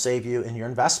 but that'll save you in your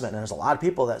investment. And there's a lot of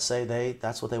people that say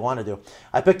that's what they want to do.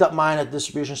 I picked up mine at the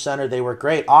distribution center. They were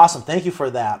great. Awesome. Thank you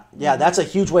for that. Yeah, that's a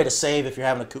huge way to save if you're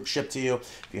having a coop shipped to you.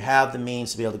 If you have the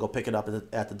means to be able to go pick it up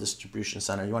at the distribution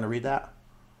center. You want to read that?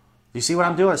 Do you see what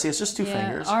I'm doing? See, it's just two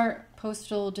fingers. Our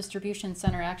postal distribution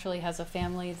center actually has a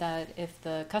family that if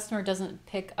the customer doesn't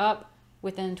pick up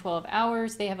within 12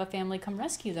 hours, they have a family come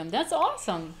rescue them. That's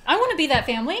awesome. I want to be that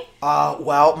family.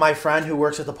 Well, my friend who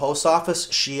works at the post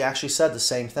office, she actually said the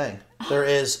same thing. There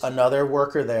is another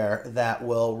worker there that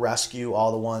will rescue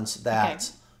all the ones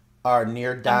that are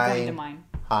near dying. I'm going to mine.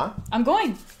 Huh? I'm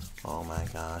going. Oh my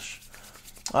gosh.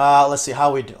 Let's see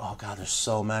how we do. Oh God, there's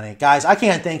so many. Guys, I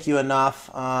can't thank you enough.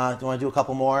 Do you want to do a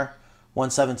couple more?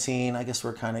 117. I guess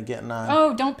we're kind of getting on.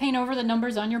 Oh, don't paint over the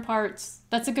numbers on your parts.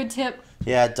 That's a good tip.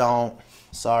 Yeah, don't.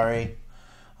 Sorry.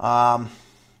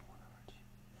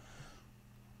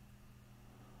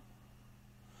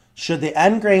 Should the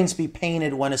end grains be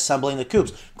painted when assembling the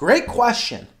coops? Great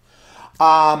question.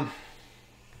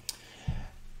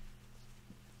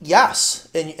 Yes.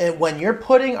 And when you're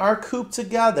putting our coop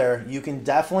together, you can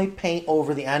definitely paint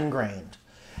over the end grain.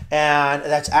 And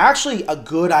that's actually a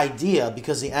good idea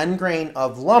because the end grain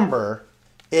of lumber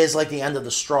is like the end of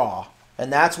the straw.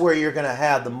 And that's where you're going to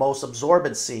have the most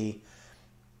absorbency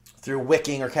through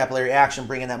wicking or capillary action,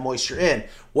 bringing that moisture in.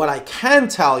 What I can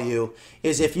tell you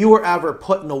is if you were ever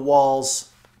putting the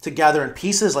walls together in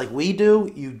pieces like we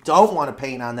do, you don't want to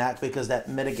paint on that because that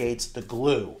mitigates the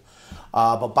glue.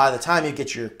 But by the time you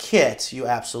get your kit, you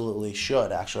absolutely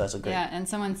should. Actually, that's a great... Yeah, and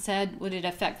someone said, would it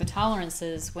affect the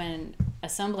tolerances when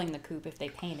assembling the coop if they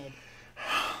painted?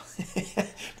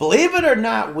 Believe it or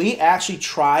not, we actually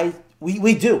try...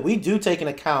 We do take an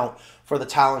account for the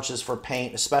tolerances for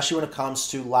paint, especially when it comes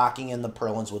to locking in the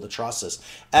purlins with the trusses.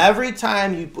 Every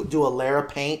time you do a layer of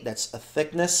paint, that's a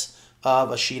thickness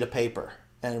of a sheet of paper.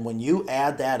 And when you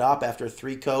add that up after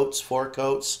 3 coats, 4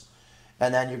 coats,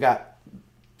 and then you got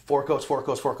 4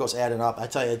 coats added up, I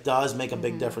tell you, it does make a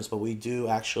big difference. But we do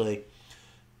actually,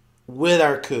 with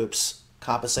our coops,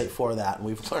 compensate for that. And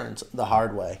we've learned the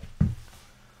hard way.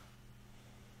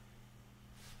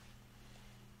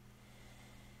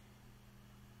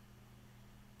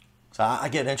 So I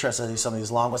get interested in some of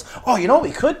these long ones. Oh, you know what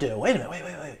we could do? Wait a minute.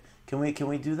 Wait. Can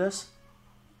we do this?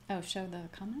 Oh, show the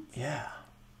comments? Yeah.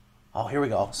 Oh, here we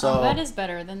go. So that is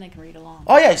better. Then they can read along.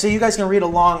 Oh yeah, so you guys can read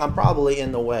along. I'm probably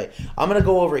in the way. I'm gonna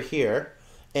go over here,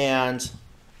 and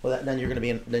then you're gonna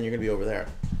be over there.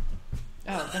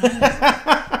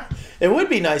 Oh. It would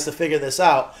be nice to figure this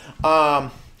out.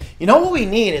 You know what we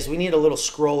need is we need a little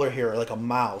scroller here, like a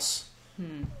mouse.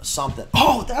 Something.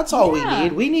 Oh, that's all we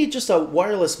need. We need just a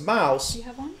wireless mouse. Do you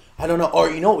have one? I don't know.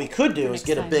 Or you know what we could do is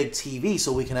get a big TV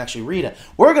so we can actually read it.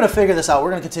 We're going to figure this out.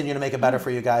 We're going to continue to make it better for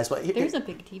you guys. But There's a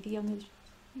big TV on the...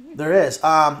 There is.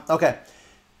 Okay.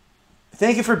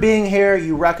 Thank you for being here.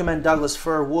 You recommend Douglas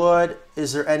fir wood.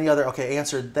 Is there any other... Okay,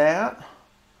 answered that.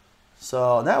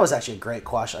 So that was actually a great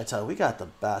question. I tell you, we got the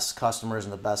best customers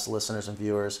and the best listeners and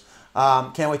viewers.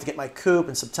 Can't wait to get my coop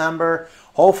in September.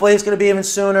 Hopefully it's going to be even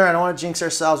sooner. I don't want to jinx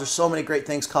ourselves. There's so many great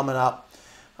things coming up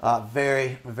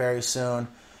very, very soon.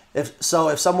 If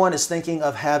someone is thinking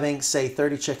of having, say,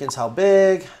 30 chickens, how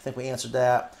big? I think we answered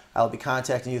that. I'll be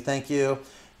contacting you. Thank you.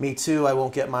 Me too. I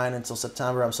won't get mine until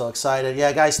September. I'm so excited.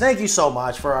 Yeah, guys, thank you so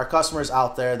much for our customers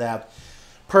out there that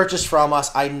purchase from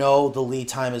us. I know the lead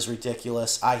time is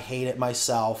ridiculous. I hate it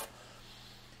myself.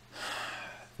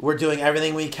 We're doing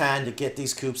everything we can to get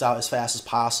these coops out as fast as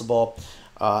possible.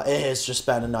 It has just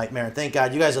been a nightmare. And thank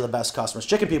God you guys are the best customers.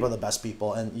 Chicken people are the best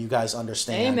people, and you guys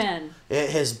understand. Amen.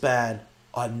 It has been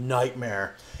a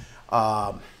nightmare.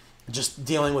 Just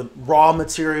dealing with raw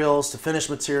materials to finished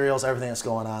materials, everything that's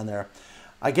going on there.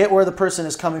 I get where the person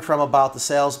is coming from about the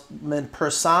salesman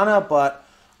persona, but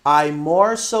I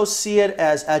more so see it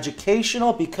as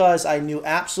educational because I knew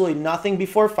absolutely nothing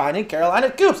before finding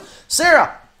Carolina Coops.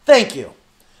 Sarah, thank you.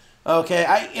 Okay,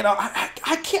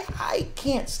 I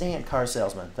can't stand car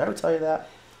salesmen. Did I ever tell you that?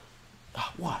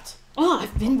 What? Oh,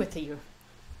 I've been with you.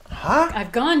 Huh?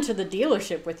 I've gone to the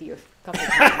dealership with you a couple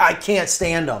times. I can't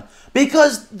stand them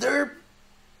because they're.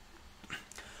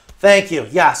 Thank you.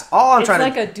 Yes, all I'm It's trying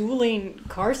like to. a dueling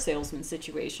car salesman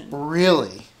situation.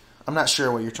 Really? I'm not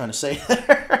sure what you're trying to say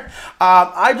there.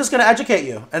 I'm just going to educate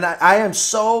you. And I am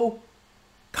so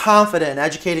confident in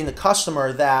educating the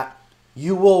customer that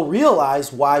you will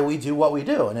realize why we do what we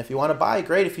do. And if you want to buy,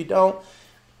 great. If you don't,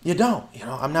 you don't.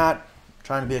 I'm not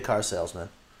trying to be a car salesman.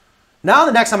 Now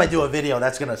the next time I do a video,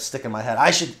 that's going to stick in my head.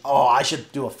 I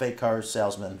should do a fake car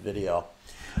salesman video.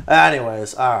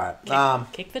 Anyways, all right.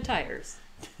 Kick the tires.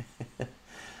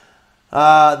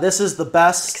 This is the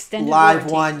best Extended live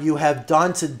warranty. one you have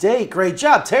done to date. Great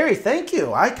job, Terry. Thank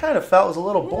you. I kind of felt it was a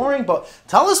little boring, but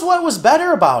tell us what was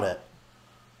better about it.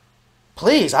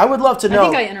 Please, I would love to know. I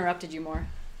think I interrupted you more.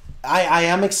 I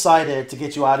am excited to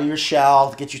get you out of your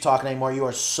shell, to get you talking anymore. You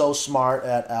are so smart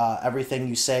at everything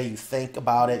you say. You think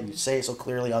about it. You say it so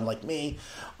clearly, unlike me.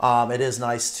 It is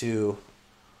nice to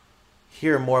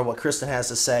hear more what Kristen has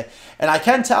to say. And I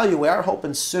can tell you, we are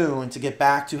hoping soon to get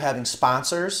back to having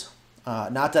sponsors.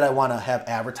 Not that I want to have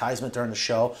advertisement during the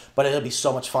show, but it'll be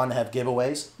so much fun to have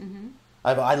giveaways. Mm-hmm.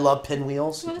 I love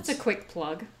pinwheels. Well, that's a quick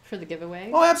plug for the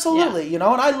giveaway. Oh, absolutely.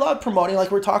 Yeah. And I love promoting. Like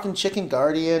we're talking Chicken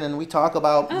Guardian, and we talk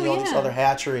about these yeah. other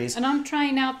hatcheries. And I'm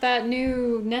trying out that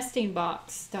new nesting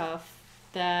box stuff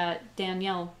that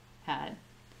Danielle had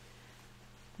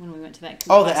when we went to that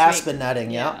coop Oh, the last aspen week.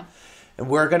 netting, yeah. And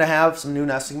we're going to have some new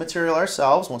nesting material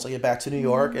ourselves. Once I get back to New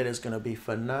York, it is going to be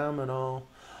phenomenal.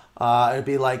 It'd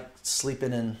be like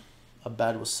sleeping in a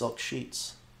bed with silk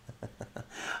sheets.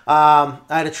 I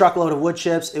had a truckload of wood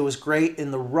chips. It was great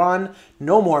in the run.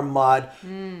 No more mud.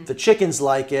 The chickens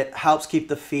like it. Helps keep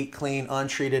the feet clean,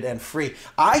 untreated, and free.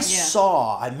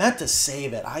 I meant to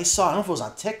save it. I don't know if it was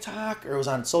on TikTok or it was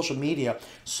on social media.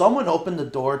 Someone opened the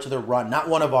door to their run. Not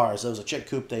one of ours. It was a chick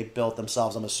coop they built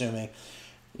themselves, I'm assuming.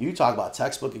 You talk about a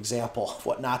textbook example of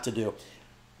what not to do.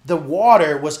 The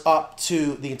water was up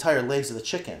to the entire legs of the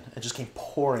chicken. It just came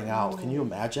pouring out. Can you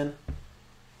imagine?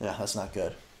 Yeah, that's not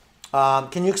good.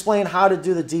 Can you explain how to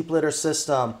do the deep litter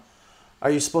system? Are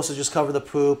you supposed to just cover the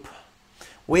poop?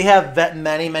 We have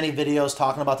many, many videos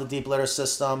talking about the deep litter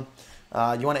system.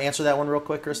 You want to answer that one real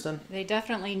quick, Kristen? They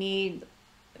definitely need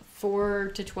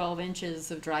 4 to 12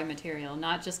 inches of dry material,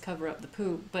 not just cover up the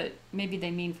poop, but maybe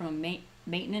they mean from a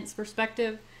maintenance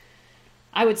perspective.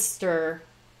 I would stir.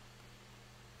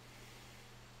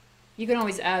 You can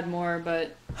always add more,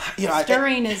 but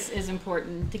stirring is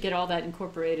important to get all that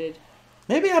incorporated.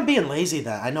 Maybe I'm being lazy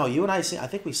then. I know you and I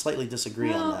think we slightly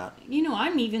disagree on that.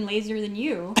 I'm even lazier than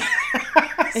you.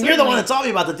 And you're the one that taught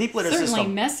me about the deep litter Certainly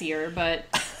system. messier, but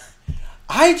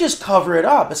I just cover it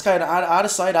up. It's kind of out of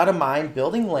sight, out of mind,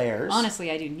 building layers. honestly,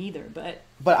 I do neither. But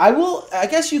I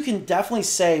guess you can definitely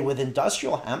say with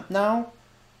industrial hemp now,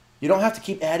 you don't have to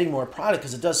keep adding more product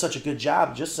because it does such a good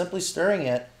job. Just simply stirring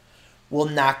it will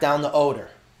knock down the odor.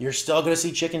 You're still going to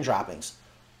see chicken droppings.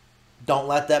 Don't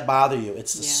let that bother you.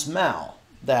 It's the smell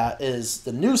that is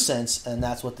the nuisance, and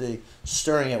that's what the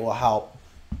stirring it will help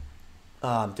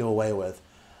do away with.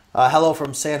 Hello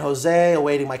from San Jose,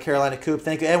 awaiting my Carolina coop.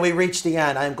 Thank you. And we reached the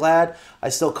end. I'm glad I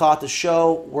still caught the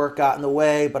show. Work got in the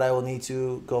way, but I will need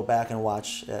to go back and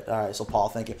watch it. All right, so Paul,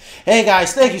 thank you. Hey,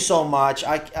 guys, thank you so much.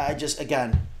 I just,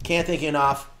 again, can't thank you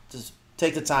enough. Just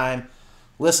take the time.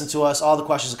 listen to us, all the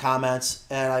questions and comments.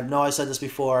 And I know I said this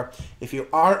before. If you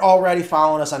aren't already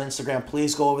following us on Instagram,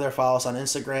 please go over there, follow us on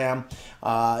Instagram.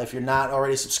 If you're not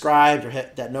already subscribed or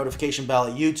hit that notification bell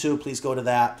at YouTube, please go to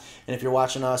that. And if you're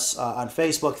watching us on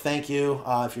Facebook, thank you.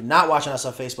 If you're not watching us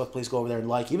on Facebook, please go over there and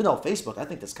like. Even though Facebook, I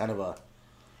think that's kind of a...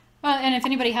 Well, and if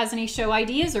anybody has any show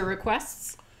ideas or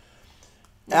requests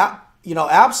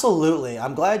absolutely.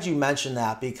 I'm glad you mentioned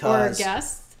that or because...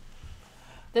 guests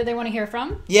that they want to hear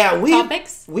from, Yeah,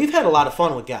 topics. we've had a lot of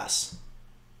fun with guests.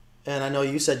 And I know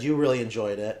you said you really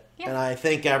enjoyed it. Yeah. And I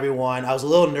think everyone... I was a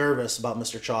little nervous about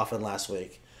Mr. Chaffin last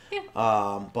week. Yeah.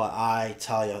 But I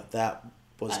tell you, that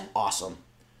was awesome.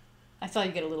 I saw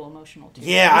you get a little emotional too.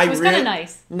 Yeah, which was kind of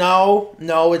nice. No,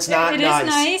 it's not It nice. is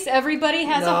nice. Everybody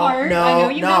has a heart. I know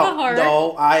you have a heart.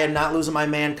 No, I am not losing my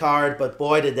man card, but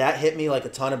boy, did that hit me like a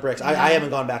ton of bricks. I haven't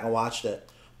gone back and watched it.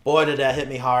 Boy, did that hit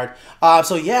me hard.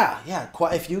 So yeah.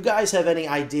 If you guys have any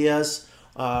ideas,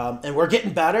 and we're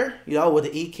getting better,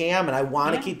 with the eCam, and I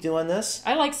want to keep doing this.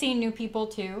 I like seeing new people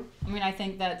too. I mean, I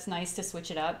think that's nice to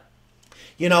switch it up.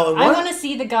 And I want to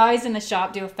see the guys in the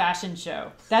shop do a fashion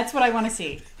show. That's what I want to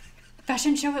see.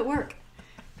 Fashion show at work.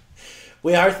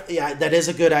 We are, that is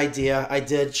a good idea. I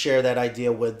did share that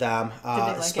idea with them. Did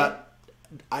they like it?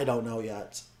 I don't know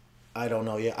yet.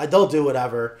 They'll do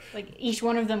whatever. Like each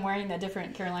one of them wearing a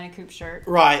different Carolina Coupe shirt.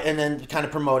 Right, and then kind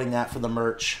of promoting that for the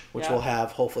merch, which we'll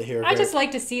have hopefully here. I just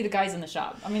like to see the guys in the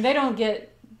shop. I mean, they don't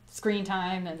get screen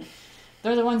time, and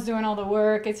they're the ones doing all the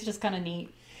work. It's just kind of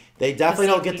neat. They definitely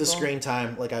see don't get the people. screen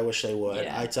time like I wish they would.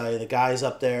 Yeah. I tell you, the guys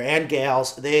up there and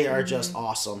gals, they are just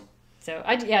awesome. So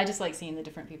I just like seeing the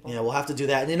different people. Yeah, we'll have to do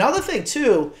that. And another thing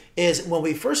too is when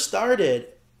we first started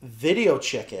Video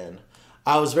Chicken,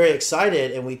 I was very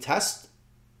excited, and we test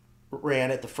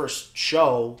ran it. The first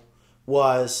show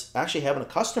was actually having a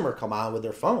customer come on with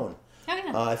their phone. Oh,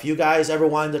 yeah. If you guys ever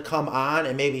wanted to come on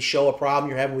and maybe show a problem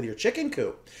you're having with your chicken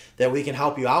coop that we can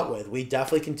help you out with, we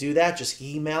definitely can do that. Just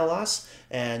email us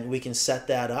and we can set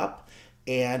that up.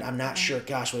 And I'm not sure.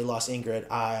 Gosh, we lost Ingrid.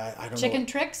 I don't know. Chicken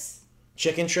tricks.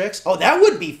 Chicken tricks? Oh, that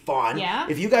would be fun. Yeah.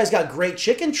 If you guys got great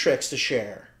chicken tricks to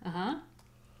share.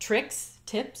 Tricks,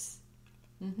 tips.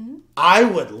 I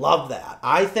would love that.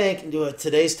 I think with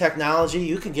today's technology,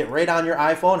 you can get right on your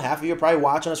iPhone. Half of you are probably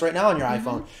watching us right now on your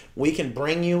iPhone. We can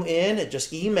bring you in and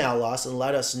just email us and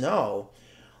let us know.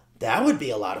 That would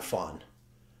be a lot of fun.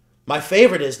 My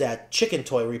favorite is that chicken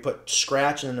toy where you put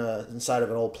scratch inside of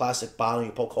an old plastic bottle and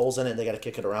you poke holes in it and they got to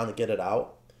kick it around to get it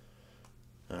out.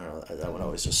 I don't know. That one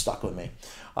always just stuck with me.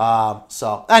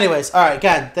 So anyways, all right.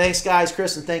 Again, thanks guys.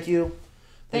 Kristen, thank you.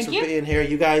 Thanks for being here.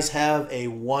 You guys have a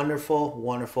wonderful,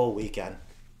 wonderful weekend.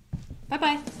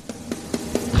 Bye-bye.